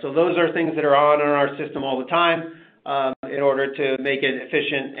 So those are things that are on our system all the time in order to make it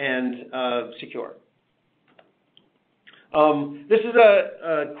efficient and secure. This is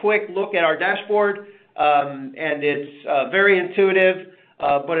a quick look at our dashboard, and it's very intuitive,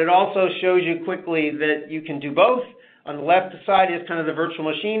 but it also shows you quickly that you can do both. On the left side is kind of the virtual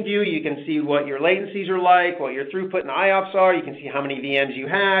machine view. You can see what your latencies are like, what your throughput and IOPS are. You can see how many VMs you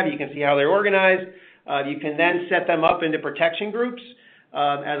have. You can see how they're organized. You can then set them up into protection groups.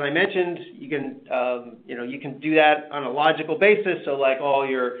 As I mentioned, you can do that on a logical basis. So like all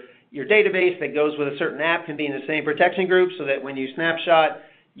your database that goes with a certain app can be in the same protection group, so that when you snapshot,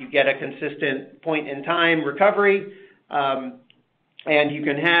 you get a consistent point-in-time recovery. And you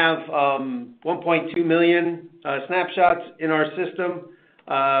can have 1.2 million snapshots in our system,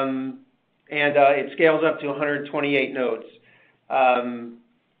 and it scales up to 128 nodes.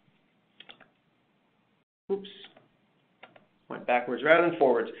 Oops. Went backwards rather than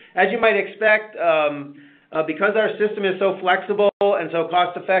forwards. As you might expect, because our system is so flexible and so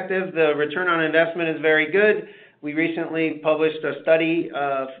cost effective, the return on investment is very good. We recently published a study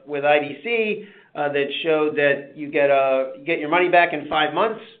with IDC that showed that you get your money back in 5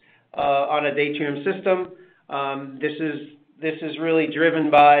 months on a Datrium system. This is really driven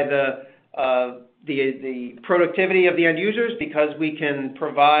by the productivity of the end users, because we can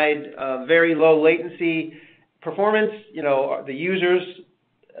provide very low latency performance. The users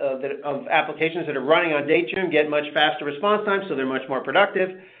of applications that are running on Datrium get much faster response time, so they're much more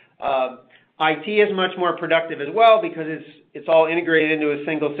productive. IT is much more productive as well, because it's all integrated into a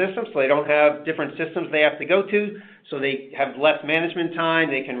single system, so they don't have different systems they have to go to, so they have less management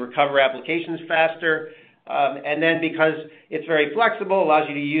time, they can recover applications faster, and then because it's very flexible, allows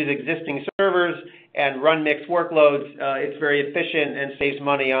you to use existing servers and run mixed workloads, it's very efficient and saves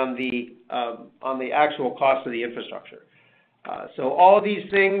money on the actual cost of the infrastructure. So all of these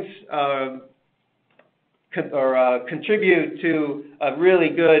things contribute to a really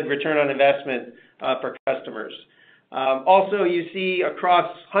good return on investment for customers. Also, you see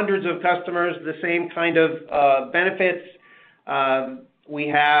across hundreds of customers the same kind of benefits. We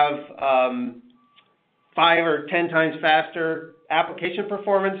have 5 or 10 times faster application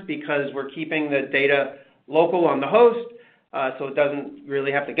performance, because we're keeping the data local on the host, so it doesn't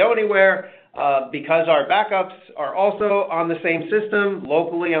really have to go anywhere. Because our backups are also on the same system,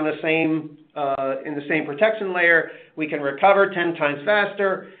 locally on the same in the same protection layer, we can recover 10 times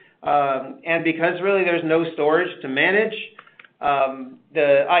faster. And because really there's no storage to manage,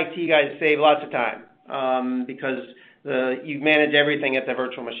 the IT guys save lots of time, because you manage everything at the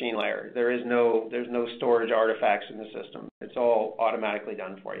virtual machine layer. There's no storage artifacts in the system. It's all automatically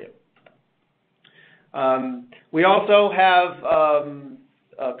done for you. We also have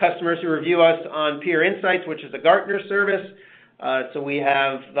customers who review us on Peer Insights, which is a Gartner service. So we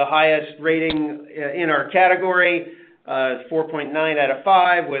have the highest rating in our category, 4.9 out of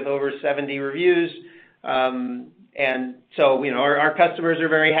 5 with over 70 reviews. And so, our customers are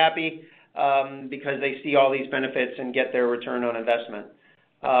very happy because they see all these benefits and get their return on investment.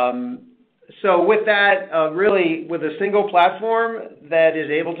 So with that, really with a single platform that is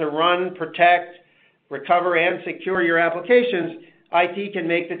able to run, protect, recover, and secure your applications, IT can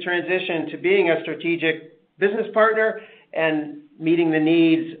make the transition to being a strategic business partner and meeting the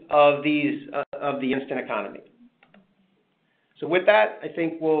needs of the instant economy. So with that, I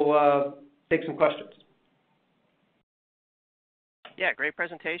think we'll take some questions. Yeah, great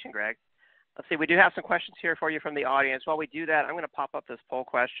presentation, Greg. Let's see, we do have some questions here for you from the audience. While we do that, I'm going to pop up this poll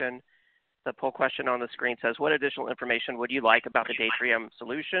question. The poll question on the screen says, what additional information would you like about the Datrium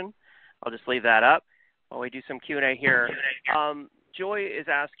solution? I'll just leave that up while we do some Q&A here. Joy is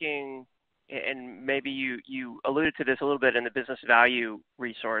asking, and maybe you alluded to this a little bit in the business value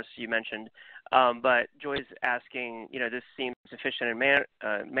resource you mentioned, but Joy's asking, this seems efficient and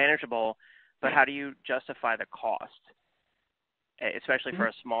manageable, but how do you justify the cost, especially for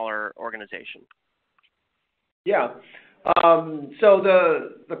a smaller organization? Yeah. So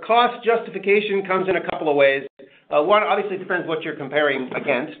the cost justification comes in a couple of ways. One, obviously, depends what you're comparing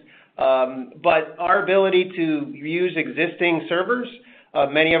against. But our ability to use existing servers,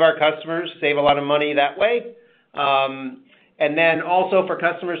 many of our customers save a lot of money that way. And then also for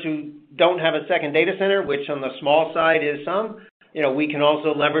customers who don't have a second data center, which on the small side is some, we can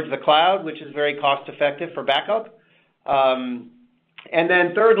also leverage the cloud, which is very cost effective for backup. And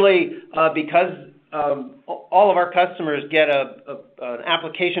then thirdly, because all of our customers get an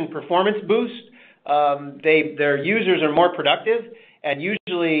application performance boost, their users are more productive, and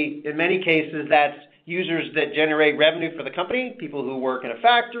usually, in many cases, that's users that generate revenue for the company, people who work in a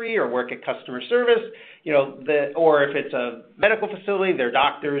factory or work at customer service, or if it's a medical facility, they're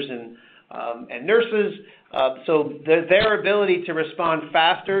doctors and nurses. So their ability to respond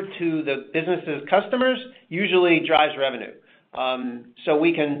faster to the business's customers usually drives revenue. So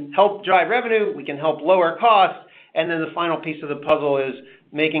we can help drive revenue, we can help lower costs, and then the final piece of the puzzle is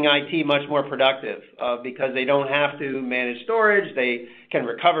making IT much more productive because they don't have to manage storage, they can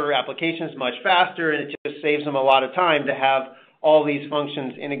recover applications much faster, and it just saves them a lot of time to have all these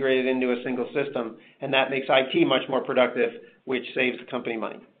functions integrated into a single system, and that makes IT much more productive, which saves the company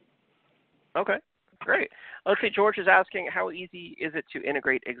money. Okay, great. Let's see, George is asking, how easy is it to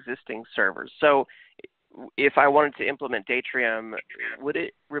integrate existing servers? So if I wanted to implement Datrium, would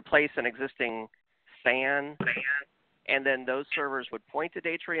it replace an existing SAN, and then those servers would point to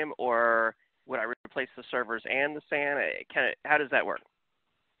Datrium, or would I replace the servers and the SAN? How does that work?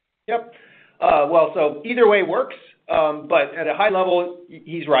 Yep. Well, so either way works, but at a high level,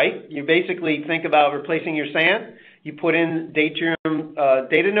 he's right. You basically think about replacing your SAN. You put in Datrium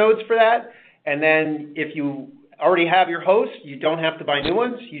data nodes for that, And then if you already have your host, you don't have to buy new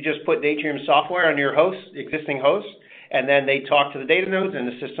ones. You just put Atrium software on your host, the existing host, and then they talk to the data nodes and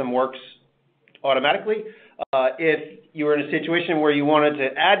the system works automatically. If you were in a situation where you wanted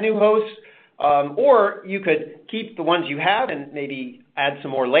to add new hosts, or you could keep the ones you have and maybe add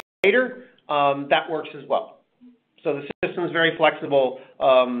some more later, that works as well. So the system is very flexible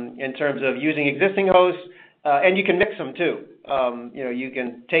in terms of using existing hosts, and you can mix them too. You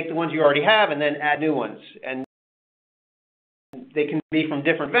can take the ones you already have and then add new ones, and they can be from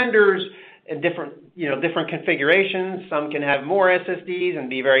different vendors and different configurations. Some can have more SSDs and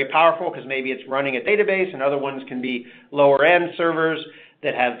be very powerful because maybe it's running a database, and other ones can be lower end servers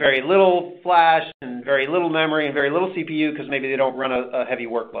that have very little flash and very little memory and very little CPU because maybe they don't run a heavy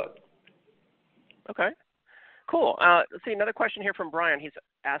workload. Okay, cool. Let's see, another question here from Brian. He's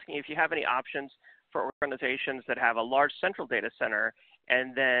asking if you have any options for organizations that have a large central data center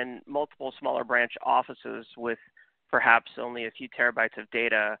and then multiple smaller branch offices with perhaps only a few terabytes of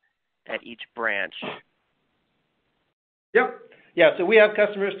data at each branch. Yep. Yeah, so we have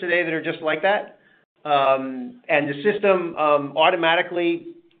customers today that are just like that. And the system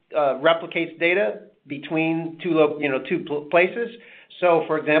automatically replicates data between two places. So,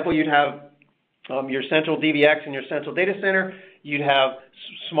 for example, you'd have your central DVX in your central data center. You'd have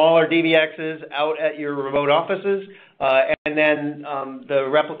smaller DVXs out at your remote offices, and then the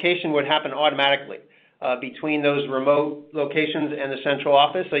replication would happen automatically between those remote locations and the central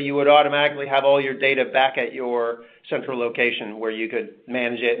office. So you would automatically have all your data back at your central location where you could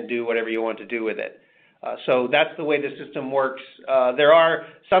manage it and do whatever you want to do with it. So that's the way the system works. There are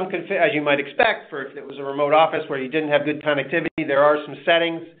some, as you might expect, for if it was a remote office where you didn't have good connectivity, there are some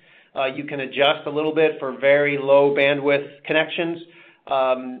settings you can adjust a little bit for very low bandwidth connections,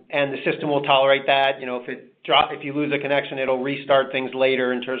 and the system will tolerate that. If you lose a connection, it'll restart things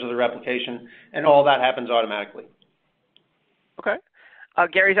later in terms of the replication, and all that happens automatically. Okay.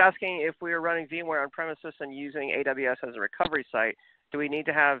 Gary's asking if we are running VMware on premises and using AWS as a recovery site, do we need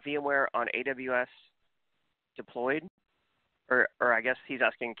to have VMware on AWS deployed? Or I guess he's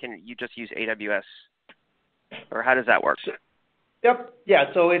asking, can you just use AWS? Or how does that work? Yep. Yeah.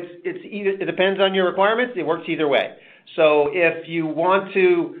 So it depends on your requirements. It works either way. So if you want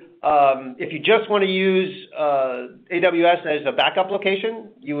to, if you just want to use AWS as a backup location,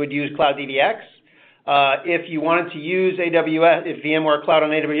 you would use Cloud DVX. If you wanted to use AWS, if VMware Cloud on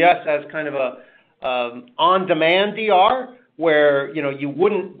AWS as kind of a on-demand DR, where you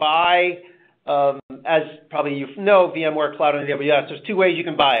wouldn't buy, as probably VMware Cloud on AWS. There's two ways you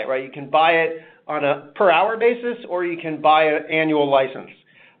can buy it, right? You can buy it on a per-hour basis, or you can buy an annual license.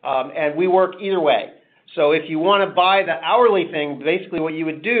 And we work either way. So if you want to buy the hourly thing, basically what you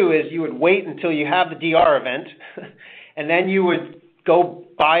would do is you would wait until you have the DR event, and then you would go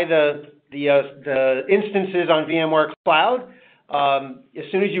buy the instances on VMware Cloud. As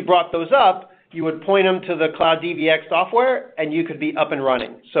soon as you brought those up, you would point them to the Cloud DVX software, and you could be up and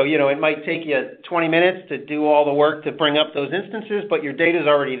running. So, it might take you 20 minutes to do all the work to bring up those instances, but your data is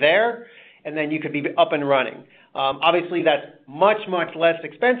already there, and then you could be up and running. Obviously, that's much, much less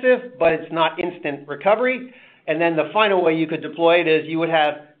expensive, but it's not instant recovery. And then the final way you could deploy it is you would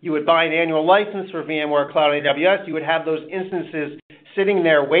buy an annual license for VMware Cloud on AWS. You would have those instances sitting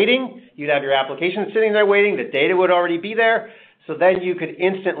there waiting. You'd have your application sitting there waiting. The data would already be there. So then you could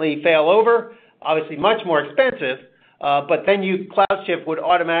instantly fail over. Obviously, much more expensive, but then CloudShift would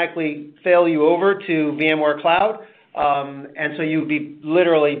automatically fail you over to VMware Cloud. And so you'd be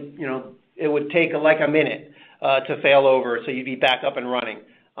literally, it would take like a minute to fail over, so you'd be back up and running.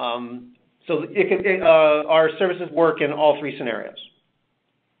 So our services work in all three scenarios.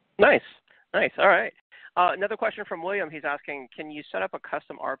 Nice. All right. Another question from William. He's asking, can you set up a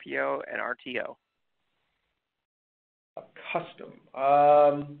custom RPO and RTO? A custom?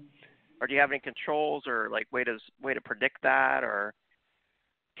 Or do you have any controls or way to predict that, or?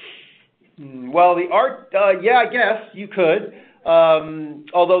 Well, I guess you could.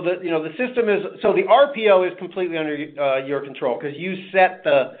 Although the system is, so the RPO is completely under your control because you set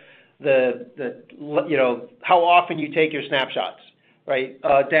how often you take your snapshots, right?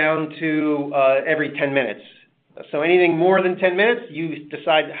 Down to every 10 minutes. So anything more than 10 minutes, you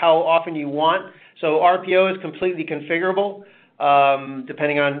decide how often you want. So RPO is completely configurable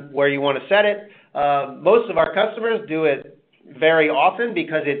depending on where you want to set it. Most of our customers do it very often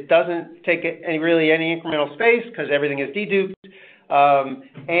because it doesn't take any incremental space because everything is deduped,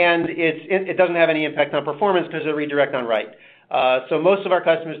 and it doesn't have any impact on performance because of redirect on write. So most of our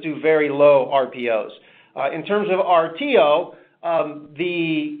customers do very low RPOs. In terms of RTO,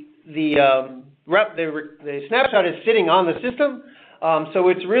 the snapshot is sitting on the system, So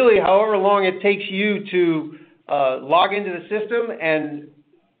it's really however long it takes you to log into the system and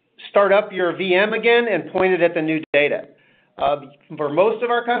start up your VM again and point it at the new data. For most of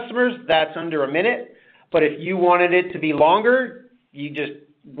our customers, that's under a minute. But if you wanted it to be longer, you just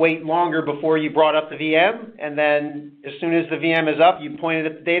wait longer before you brought up the VM, and then as soon as the VM is up, you point it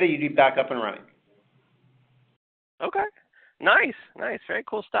at the data, you'd be back up and running. Okay. Nice. Very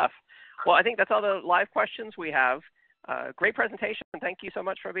cool stuff. Well, I think that's all the live questions we have. Great presentation. Thank you so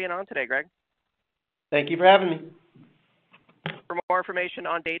much for being on today, Greg. Thank you for having me. For more information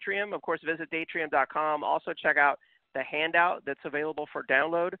on Datrium, of course, visit datrium.com. Also, check out the handout that's available for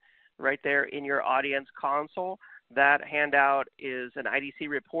download right there in your audience console. That handout is an IDC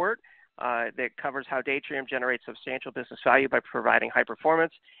report that covers how Datrium generates substantial business value by providing high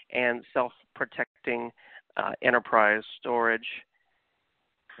performance and self-protecting enterprise storage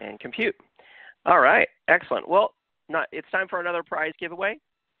and compute. All right, excellent. Well, it's time for another prize giveaway.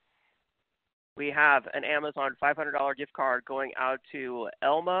 We have an Amazon $500 gift card going out to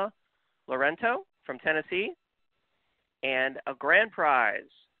Elma Lorento from Tennessee, and a grand prize,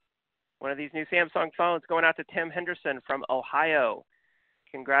 one of these new Samsung phones, going out to Tim Henderson from Ohio.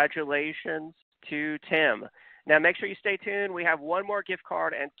 Congratulations to Tim. Now, make sure you stay tuned. We have one more gift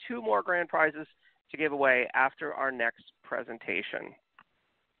card and two more grand prizes to give away after our next presentation.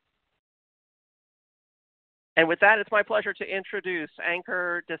 And with that, it's my pleasure to introduce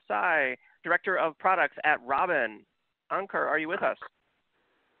Ankur Desai, Director of Products at Robin. Ankur, are you with us?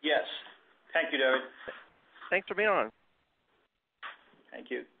 Yes. Thank you, David. Thanks for being on.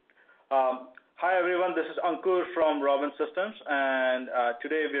 Thank you. Hi, everyone. This is Ankur from Robin Systems, and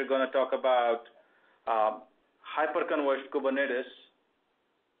today we're going to talk about hyperconverged Kubernetes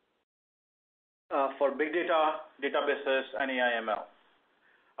for big data, databases, and AI/ML.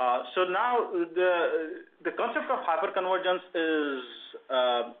 So now the concept of hyperconvergence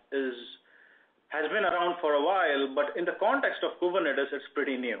has been around for a while, but in the context of Kubernetes, it's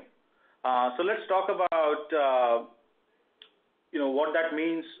pretty new. So let's talk about what that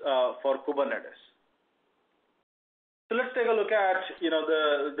means for Kubernetes. So let's take a look at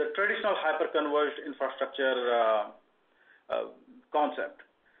the traditional hyperconverged infrastructure concept.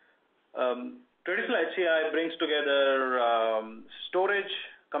 Traditional HCI brings together storage,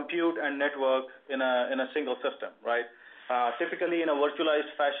 compute, and network in a single system, right? Typically in a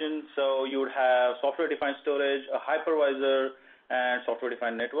virtualized fashion, so you would have software-defined storage, a hypervisor, and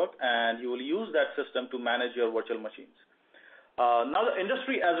software-defined network, and you will use that system to manage your virtual machines. Now the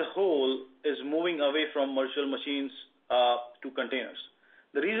industry as a whole is moving away from virtual machines to containers.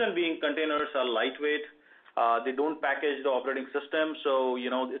 The reason being containers are lightweight, they don't package the operating system, so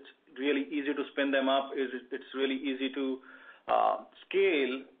it's really easy to spin them up. It's really easy to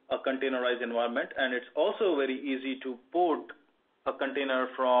scale a containerized environment, and it's also very easy to port a container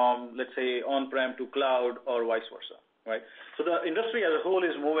from, let's say, on-prem to cloud or vice versa, right? So the industry as a whole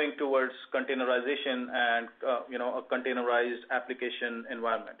is moving towards containerization and a containerized application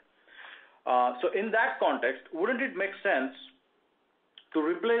environment. So in that context, wouldn't it make sense to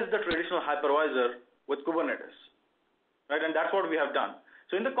replace the traditional hypervisor with Kubernetes, right? And that's what we have done.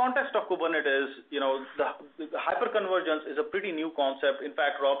 So in the context of Kubernetes, the hyperconvergence is a pretty new concept. In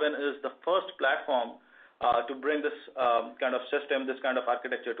fact, Robin is the first platform to bring this kind of system, this kind of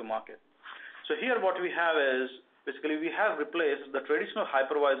architecture to market. So here what we have is, basically we have replaced the traditional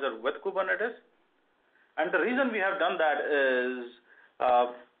hypervisor with Kubernetes. And the reason we have done that is,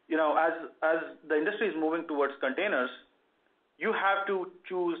 as the industry is moving towards containers, you have to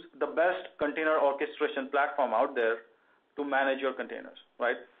choose the best container orchestration platform out there to manage your containers,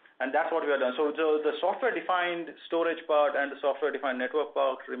 right? And that's what we have done. So the software-defined storage part and the software-defined network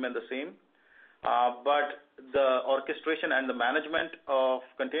part remain the same, but the orchestration and the management of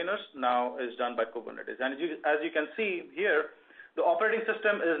containers now is done by Kubernetes. And as you can see here, the operating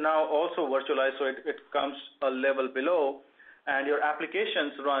system is now also virtualized, so it comes a level below, and your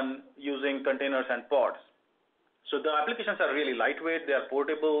applications run using containers and pods. So the applications are really lightweight, they are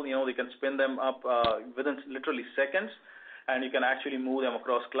portable, you can spin them up within literally seconds, and you can actually move them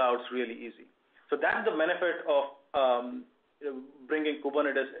across clouds really easy. So that's the benefit of bringing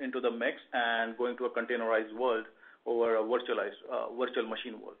Kubernetes into the mix and going to a containerized world over a virtualized virtual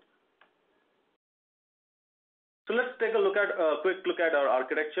machine world. So let's take a quick look at our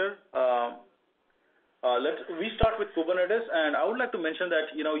architecture. We start with Kubernetes, and I would like to mention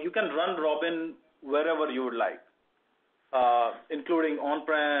that you can run Robin wherever you would like, including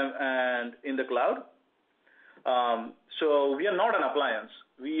on-prem and in the cloud. So we are not an appliance.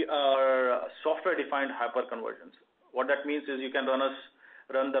 We are software-defined hyperconvergence. What that means is you can run us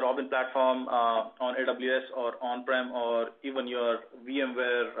run the Robin platform on AWS or on-prem or even your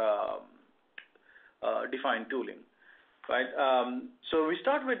VMware defined tooling, right? So we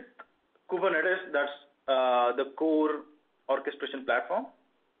start with Kubernetes, that's the core orchestration platform,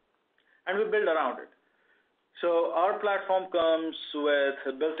 and we build around it. So our platform comes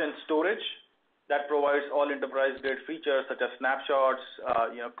with built-in storage that provides all enterprise-grade features such as snapshots,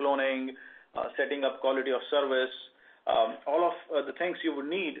 cloning, setting up quality of service, all of the things you would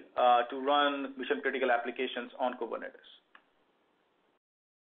need to run mission-critical applications on Kubernetes.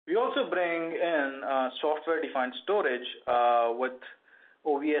 We also bring in software-defined storage with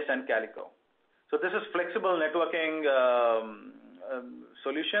OVS and Calico. So this is flexible networking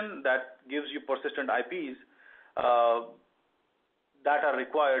solution that gives you persistent IPs that are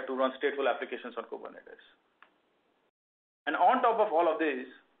required to run stateful applications on Kubernetes. And on top of all of these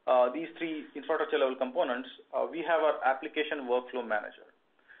three infrastructure level components, we have our application workflow manager.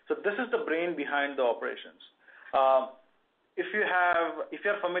 So this is the brain behind the operations. If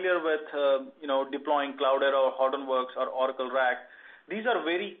you're familiar with deploying Cloudera or Hortonworks or Oracle RAC, these are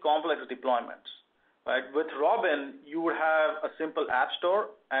very complex deployments. Right? With Robin, you would have a simple app store,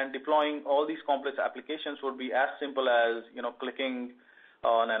 and deploying all these complex applications would be as simple as clicking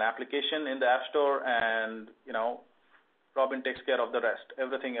on an application in the app store, and Robin takes care of the rest.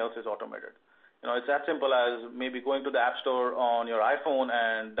 Everything else is automated. It's as simple as maybe going to the app store on your iPhone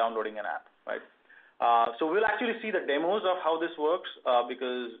and downloading an app, right? So we'll actually see the demos of how this works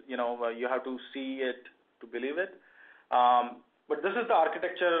because you have to see it to believe it. But this is the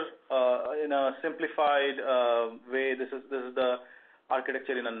architecture in a simplified way. This is the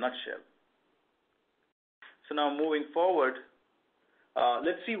architecture in a nutshell. So now moving forward,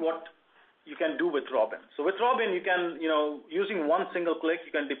 let's see what you can do with Robin. So with Robin, you can, using one single click,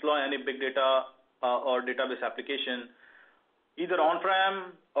 you can deploy any big data or database application, either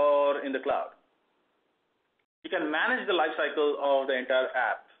on-prem or in the cloud. You can manage the lifecycle of the entire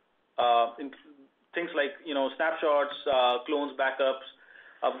app. Things like snapshots, clones, backups,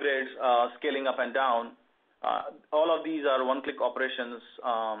 upgrades, scaling up and down. All of these are one-click operations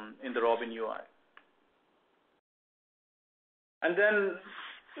in the Robin UI. And then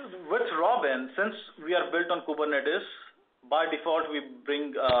with Robin, since we are built on Kubernetes, by default we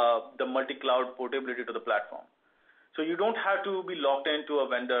bring the multi-cloud portability to the platform. So you don't have to be locked into a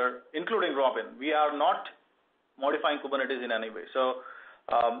vendor, including Robin. We are not modifying Kubernetes in any way. So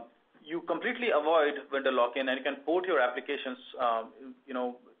you completely avoid vendor lock-in, and you can port your applications,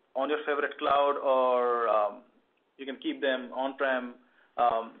 on your favorite cloud, or you can keep them on-prem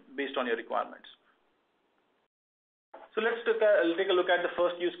based on your requirements. So let's take a look at the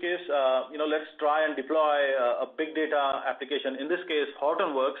first use case. Let's try and deploy a big data application. In this case,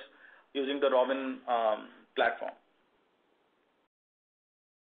 Hortonworks, using the Robin platform.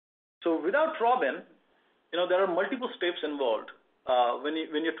 So without Robin, there are multiple steps involved.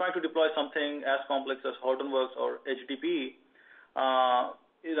 When you're trying to deploy something as complex as Hortonworks or HTTP,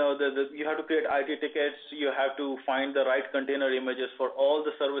 you have to create IT tickets. You have to find the right container images for all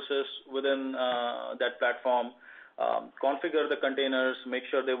the services within that platform. Configure the containers, make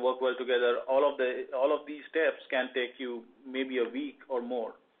sure they work well together. All of these steps can take you maybe a week or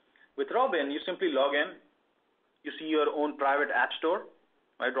more. With Robin, you simply log in. You see your own private app store.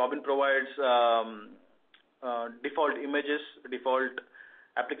 Right? Robin provides default images, default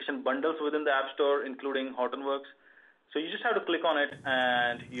application bundles within the app store, including Hortonworks. So you just have to click on it,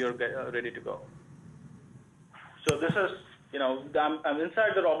 and you're ready to go. So this is, I'm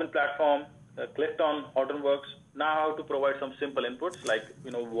inside the Robin platform. Clicked on Hortonworks. Now I have to provide some simple inputs like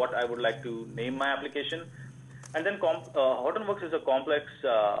what I would like to name my application, and then Hortonworks is a complex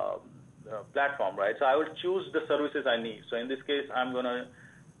platform, right? So I will choose the services I need. So in this case, I'm going to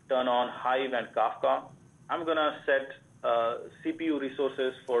turn on Hive and Kafka. I'm going to set CPU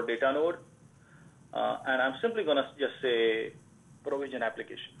resources for data node, and I'm simply going to just say provision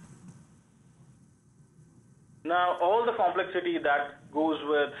application. Now, all the complexity that goes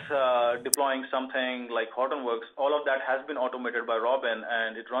with deploying something like Hortonworks, all of that has been automated by Robin,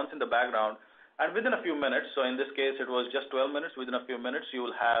 and it runs in the background. And within a few minutes, so in this case, it was just 12 minutes, within a few minutes, you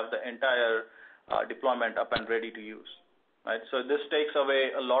will have the entire deployment up and ready to use. Right? So this takes away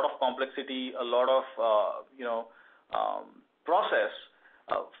a lot of complexity, a lot of process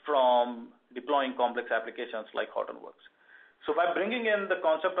from deploying complex applications like Hortonworks. So by bringing in the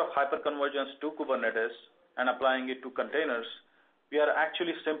concept of hyperconvergence to Kubernetes and applying it to containers, we are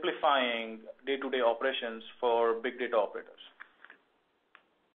actually simplifying day-to-day operations for big data operators.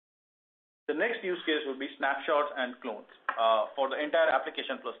 The next use case would be snapshots and clones for the entire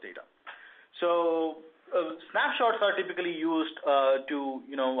application plus data. So snapshots are typically used to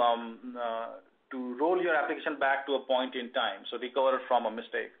roll your application back to a point in time, so recover from a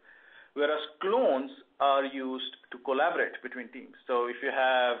mistake. Whereas clones are used to collaborate between teams. So if you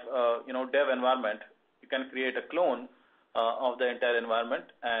have dev environment, you can create a clone of the entire environment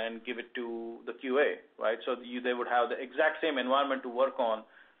and give it to the QA, right? So they would have the exact same environment to work on.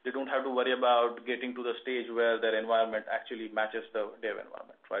 They don't have to worry about getting to the stage where their environment actually matches the dev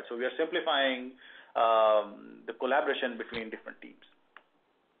environment, right? So we are simplifying the collaboration between different teams.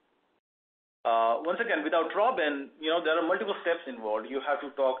 Once again, without Robin, there are multiple steps involved. You have to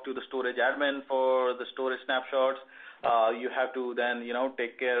talk to the storage admin for the storage snapshots. You have to then,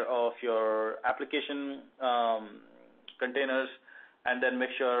 take care of your application containers, and then make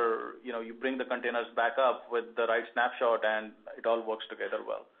sure, you bring the containers back up with the right snapshot, and it all works together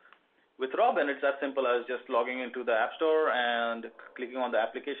well. With Robin, it's as simple as just logging into the App Store and clicking on the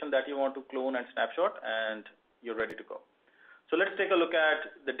application that you want to clone and snapshot, and you're ready to go. So let's take a look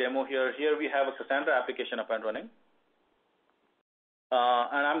at the demo here. Here we have a Cassandra application up and running.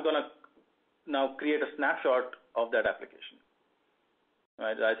 And I'm going to now create a snapshot of that application.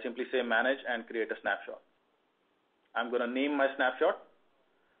 Right? I simply say manage and create a snapshot. I'm going to name my snapshot,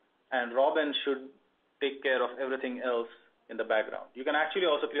 and Robin should take care of everything else in the background. You can actually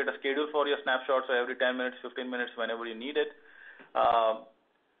also create a schedule for your snapshot, so every 10 minutes, 15 minutes, whenever you need it.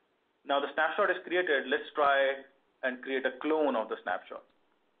 Now the snapshot is created. Let's try and create a clone of the snapshot.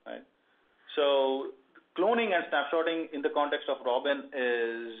 Right? So cloning and snapshotting in the context of Robin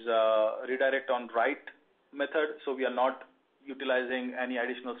is redirect on write method, so we are not utilizing any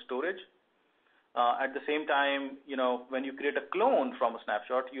additional storage. At the same time, when you create a clone from a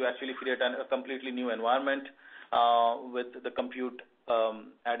snapshot, you actually create a completely new environment with the compute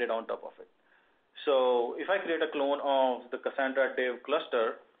added on top of it. So if I create a clone of the Cassandra dev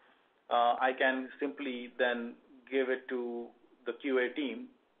cluster, I can simply then give it to the QA team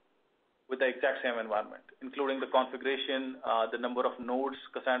with the exact same environment, including the configuration, the number of nodes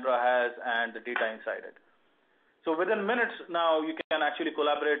Cassandra has, and the data inside it. So within minutes now, you can actually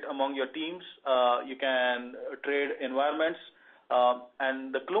collaborate among your teams. You can trade environments,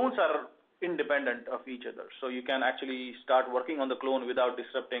 and the clones are independent of each other. So you can actually start working on the clone without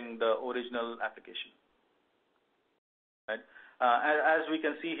disrupting the original application. Right? As we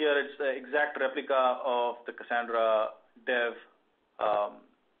can see here, it's the exact replica of the Cassandra dev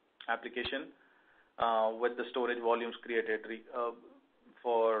application with the storage volumes created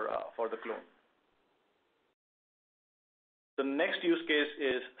for the clone. The next use case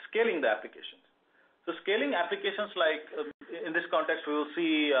is scaling the applications. So scaling applications like, in this context, we will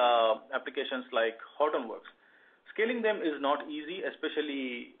see applications like Hortonworks. Scaling them is not easy,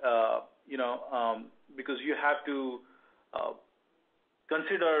 especially, because you have to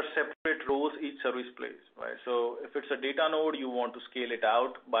consider separate roles each service plays, right? So if it's a data node, you want to scale it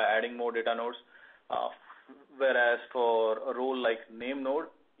out by adding more data nodes, whereas for a role like name node,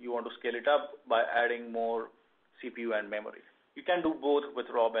 you want to scale it up by adding more CPU and memory. You can do both with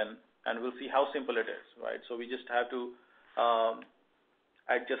Robin, and we'll see how simple it is, right? So we just have to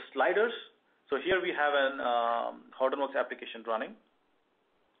adjust sliders. So here we have an Hortonworks application running.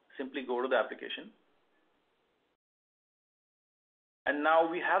 Simply go to the application. And now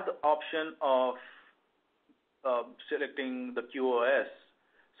we have the option of selecting the QoS.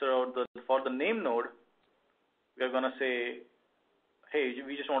 So for the name node, we are going to say, hey,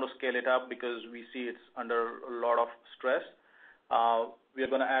 we just want to scale it up because we see it's under a lot of stress. We are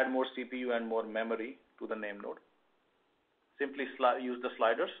going to add more CPU and more memory to the name node. Simply use the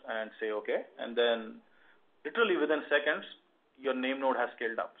sliders and say OK. And then literally within seconds, your name node has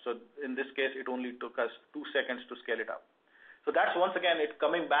scaled up. So in this case, it only took us 2 seconds to scale it up. So that's, once again, it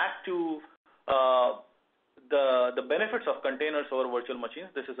coming back to the benefits of containers over virtual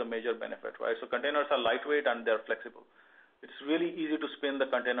machines. This is a major benefit, right? So containers are lightweight and they're flexible. It's really easy to spin the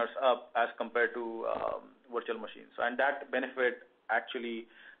containers up as compared to virtual machines. And that benefit actually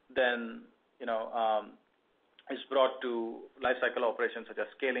then, is brought to lifecycle operations such as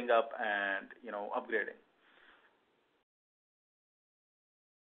scaling up and, upgrading.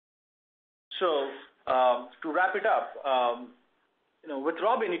 So to wrap it up, with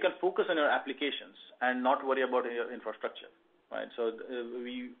Robin, you can focus on your applications and not worry about your infrastructure. Right. So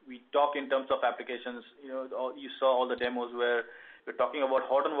we talk in terms of applications. You saw all the demos where we're talking about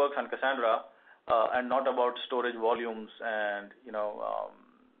Hortonworks and Cassandra, and not about storage volumes and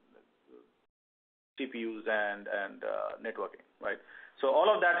CPUs and networking. Right. So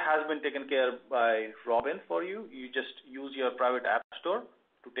all of that has been taken care by Robin for you. You just use your private app store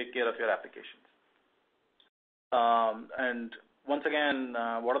to take care of your applications. And once again,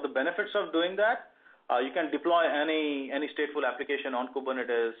 what are the benefits of doing that? You can deploy any stateful application on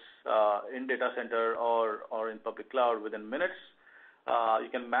Kubernetes in data center or in public cloud within minutes. You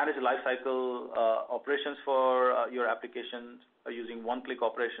can manage lifecycle operations for your applications using one-click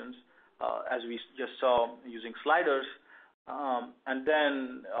operations, as we just saw using sliders. And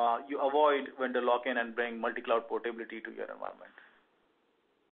then you avoid vendor lock-in and bring multi-cloud portability to your environment.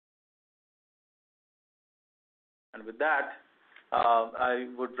 And with that, I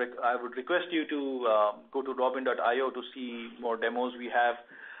would request you to go to robin.io to see more demos. We have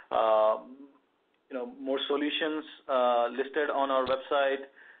more solutions listed on our website,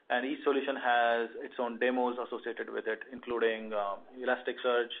 and each solution has its own demos associated with it, including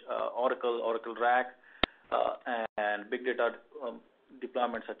Elasticsearch, Oracle RAC, and big data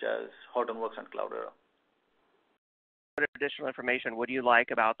deployments such as Hortonworks and Cloudera. What additional information would you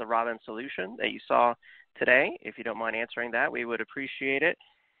like about the Robin solution that you saw today? If you don't mind answering that, we would appreciate it.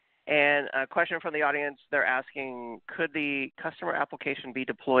 And a question from the audience, they're asking, could the customer application be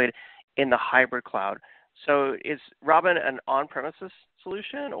deployed in the hybrid cloud? So is Robin an on-premises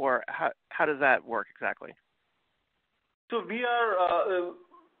solution, or how does that work exactly? So we are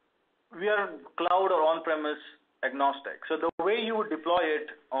cloud or on-premise agnostic. So the way you would deploy it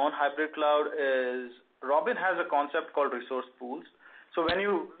on hybrid cloud is Robin has a concept called resource pools. So when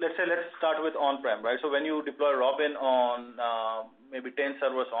let's start with on-prem, right? So when you deploy Robin on maybe 10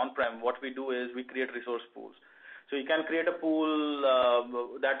 servers on-prem, what we do is we create resource pools. So you can create a pool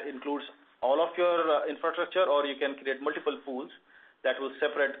that includes all of your infrastructure, or you can create multiple pools that will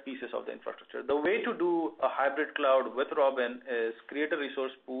separate pieces of the infrastructure. The way to do a hybrid cloud with Robin is create a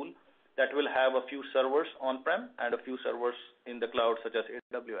resource pool that will have a few servers on-prem and a few servers in the cloud, such as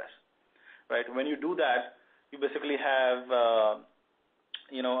AWS. Right? When you do that, you basically have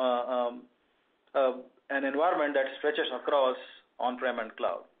an environment that stretches across on-prem and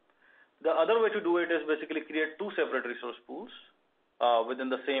cloud. The other way to do it is basically create two separate resource pools within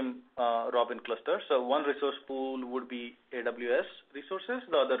the same Robin cluster. So one resource pool would be AWS resources.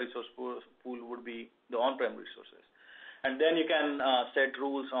 The other resource pool would be the on-prem resources. And then you can set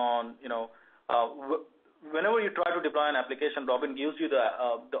rules on, whenever you try to deploy an application, Robin gives you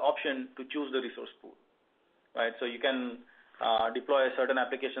the option to choose the resource pool, right? So you can deploy certain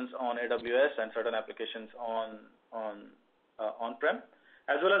applications on AWS and certain applications on-prem,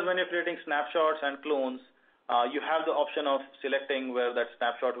 as well as when you're creating snapshots and clones, you have the option of selecting where that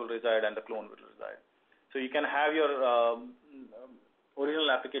snapshot will reside and the clone will reside. So you can have your original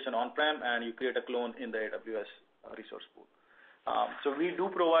application on-prem, and you create a clone in the AWS resource pool. So we do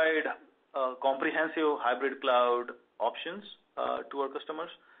provide comprehensive hybrid cloud options to our customers,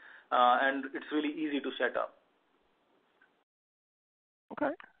 and it's really easy to set up.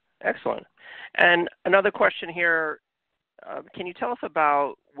 Okay, excellent. And another question here, can you tell us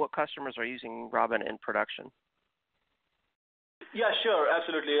about what customers are using Robin in production? Yeah, sure,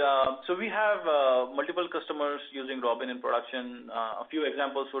 absolutely. So we have multiple customers using Robin in production. A few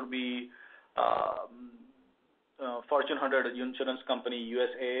examples would be Fortune 100 insurance company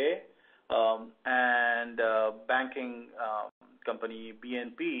USAA, and banking company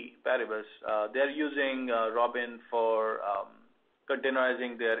BNP Paribas. They're using Robin for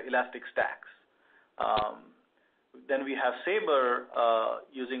containerizing their Elastic stacks. Then we have Sabre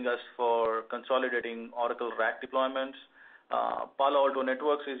using us for consolidating Oracle RAC deployments. Palo Alto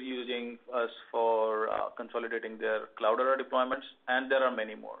Networks is using us for consolidating their Cloudera deployments, and there are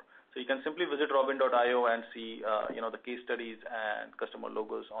many more. So you can simply visit robin.io and see the case studies and customer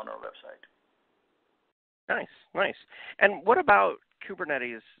logos on our website. Nice. And what about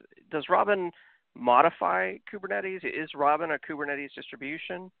Kubernetes? Does Robin modify Kubernetes? Is Robin a Kubernetes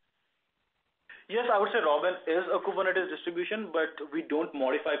distribution? Yes, I would say Robin is a Kubernetes distribution, but we don't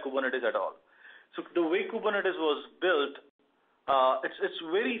modify Kubernetes at all. So the way Kubernetes was built, it's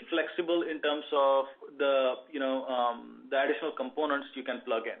very flexible in terms of the additional components you can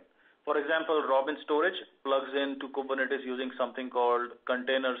plug in. For example, Robin Storage plugs into Kubernetes using something called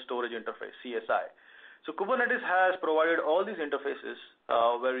Container Storage Interface, CSI. So Kubernetes has provided all these interfaces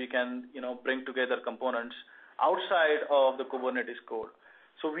where you can bring together components outside of the Kubernetes code.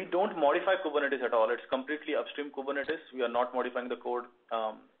 So we don't modify Kubernetes at all. It's completely upstream Kubernetes. We are not modifying the code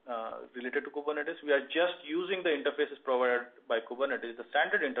related to Kubernetes. We are just using the interfaces provided by Kubernetes, the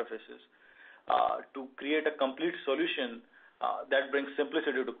standard interfaces, to create a complete solution that brings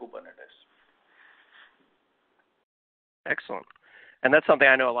simplicity to Kubernetes. Excellent. And that's something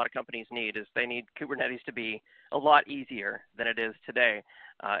I know a lot of companies need, is they need Kubernetes to be a lot easier than it is today.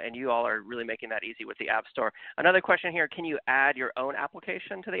 And you all are really making that easy with the App Store. Another question here, can you add your own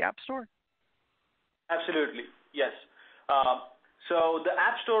application to the App Store? Absolutely, yes. So the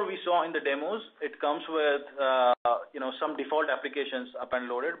App Store we saw in the demos, it comes with some default applications up and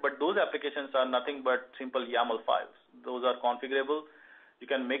loaded, but those applications are nothing but simple YAML files. Those are configurable. You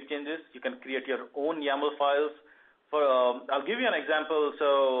can make changes. You can create your own YAML files. I'll give you an example.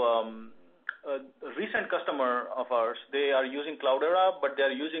 So a recent customer of ours, they are using Cloudera, but they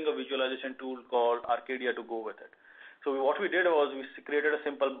are using a visualization tool called Arcadia to go with it. So what we did was we created a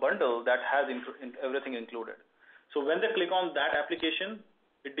simple bundle that has everything included. So when they click on that application,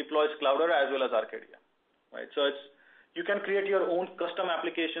 it deploys Cloudera as well as Arcadia, right? So you can create your own custom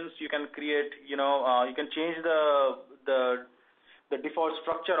applications. You can create, you can change the default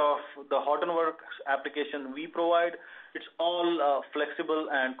structure of the Hortonworks application we provide. It's all flexible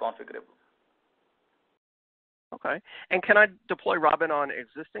and configurable. Okay. And can I deploy Robin on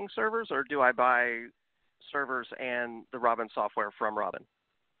existing servers, or do I buy servers and the Robin software from Robin?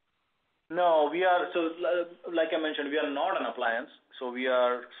 No, like I mentioned, we are not an appliance, so we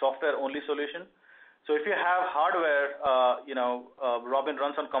are software-only solution. So if you have hardware, Robin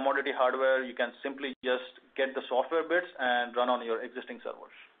runs on commodity hardware, you can simply just get the software bits and run on your existing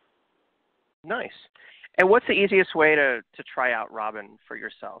servers. Nice. And what's the easiest way to try out Robin for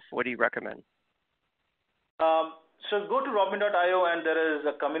yourself? What do you recommend? So go to robin.io, and there is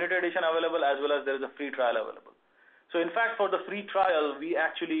a community edition available as well as there is a free trial available. So in fact, for the free trial, we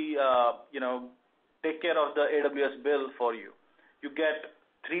actually, take care of the AWS bill for you. You get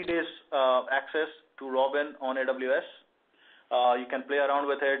 3 days access to Robin on AWS. You can play around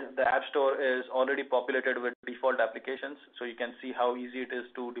with it. The App Store is already populated with default applications, so you can see how easy it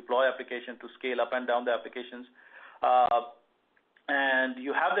is to deploy applications, to scale up and down the applications. And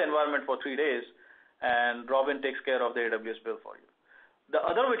you have the environment for 3 days, and Robin takes care of the AWS bill for you. The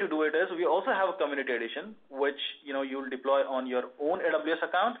other way to do it is we also have a community edition, which you'll deploy on your own AWS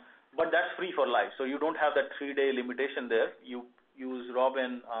account, but that's free for life. So you don't have that 3-day limitation there. You use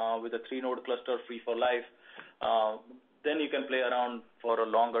Robin with a 3-node cluster free for life. Then you can play around for a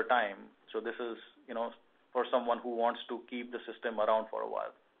longer time. So this is for someone who wants to keep the system around for a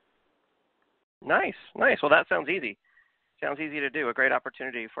while. Nice. Well, that sounds easy. Sounds easy to do. A great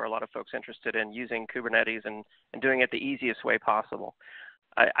opportunity for a lot of folks interested in using Kubernetes and doing it the easiest way possible.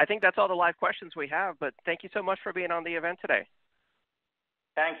 I think that's all the live questions we have, but thank you so much for being on the event today.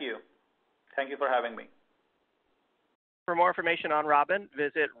 Thank you. Thank you for having me. For more information on Robin,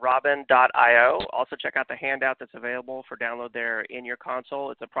 visit robin.io. Also check out the handout that's available for download there in your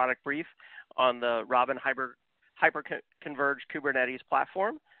console. It's a product brief on the Robin Hyperconverged Kubernetes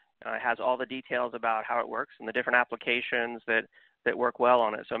platform. It has all the details about how it works and the different applications that work well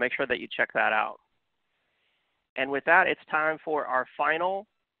on it. So make sure that you check that out. And with that, it's time for our final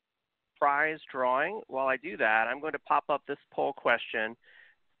prize drawing. While I do that, I'm going to pop up this poll question.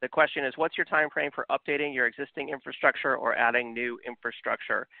 The question is, what's your time frame for updating your existing infrastructure or adding new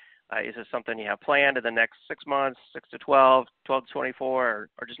infrastructure? Is this something you have planned in the next 6 months, 6 to 12, 12 to 24,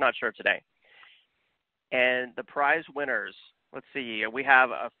 or just not sure today? And the prize winners, let's see, we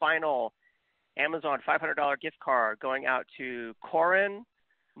have a final Amazon $500 gift card going out to Corinne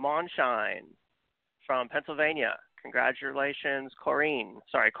Monshine from Pennsylvania. Congratulations, Corinne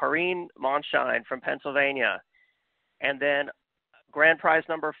Monshine from Pennsylvania. And then grand prize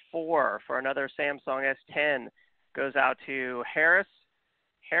number 4 for another Samsung S10 goes out to Harris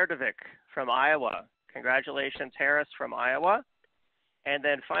Herdovic from Iowa. Congratulations, Harris from Iowa. And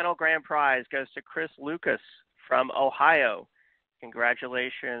then final grand prize goes to Chris Lucas from Ohio.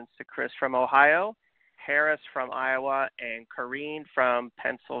 Congratulations to Chris from Ohio, Harris from Iowa, and Corinne from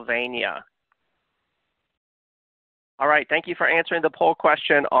Pennsylvania. All right, thank you for answering the poll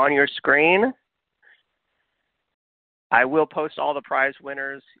question on your screen. I will post all the prize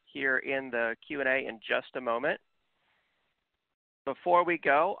winners here in the Q&A in just a moment. Before we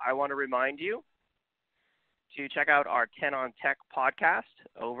go, I want to remind you to check out our 10 on Tech podcast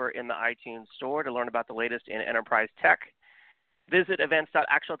over in the iTunes store to learn about the latest in enterprise tech. Visit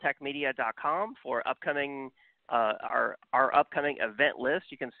events.actualtechmedia.com for our upcoming event list.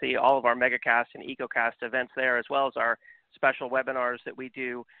 You can see all of our Megacast and EcoCast events there, as well as our special webinars that we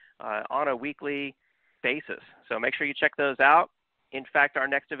do on a weekly basis. So make sure you check those out. In fact, our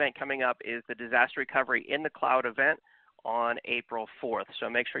next event coming up is the Disaster Recovery in the Cloud event on April 4th. So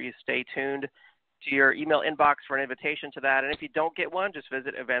make sure you stay tuned to your email inbox for an invitation to that. And if you don't get one, just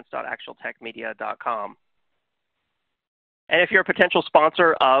visit events.actualtechmedia.com. And if you're a potential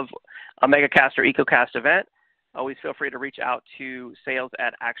sponsor of a Megacast or EcoCast event, always feel free to reach out to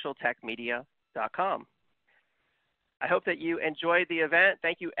sales@actualtechmedia.com. I hope that you enjoyed the event.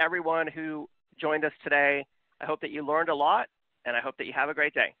 Thank you, everyone who joined us today. I hope that you learned a lot, and I hope that you have a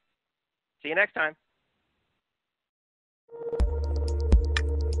great day. See you next time.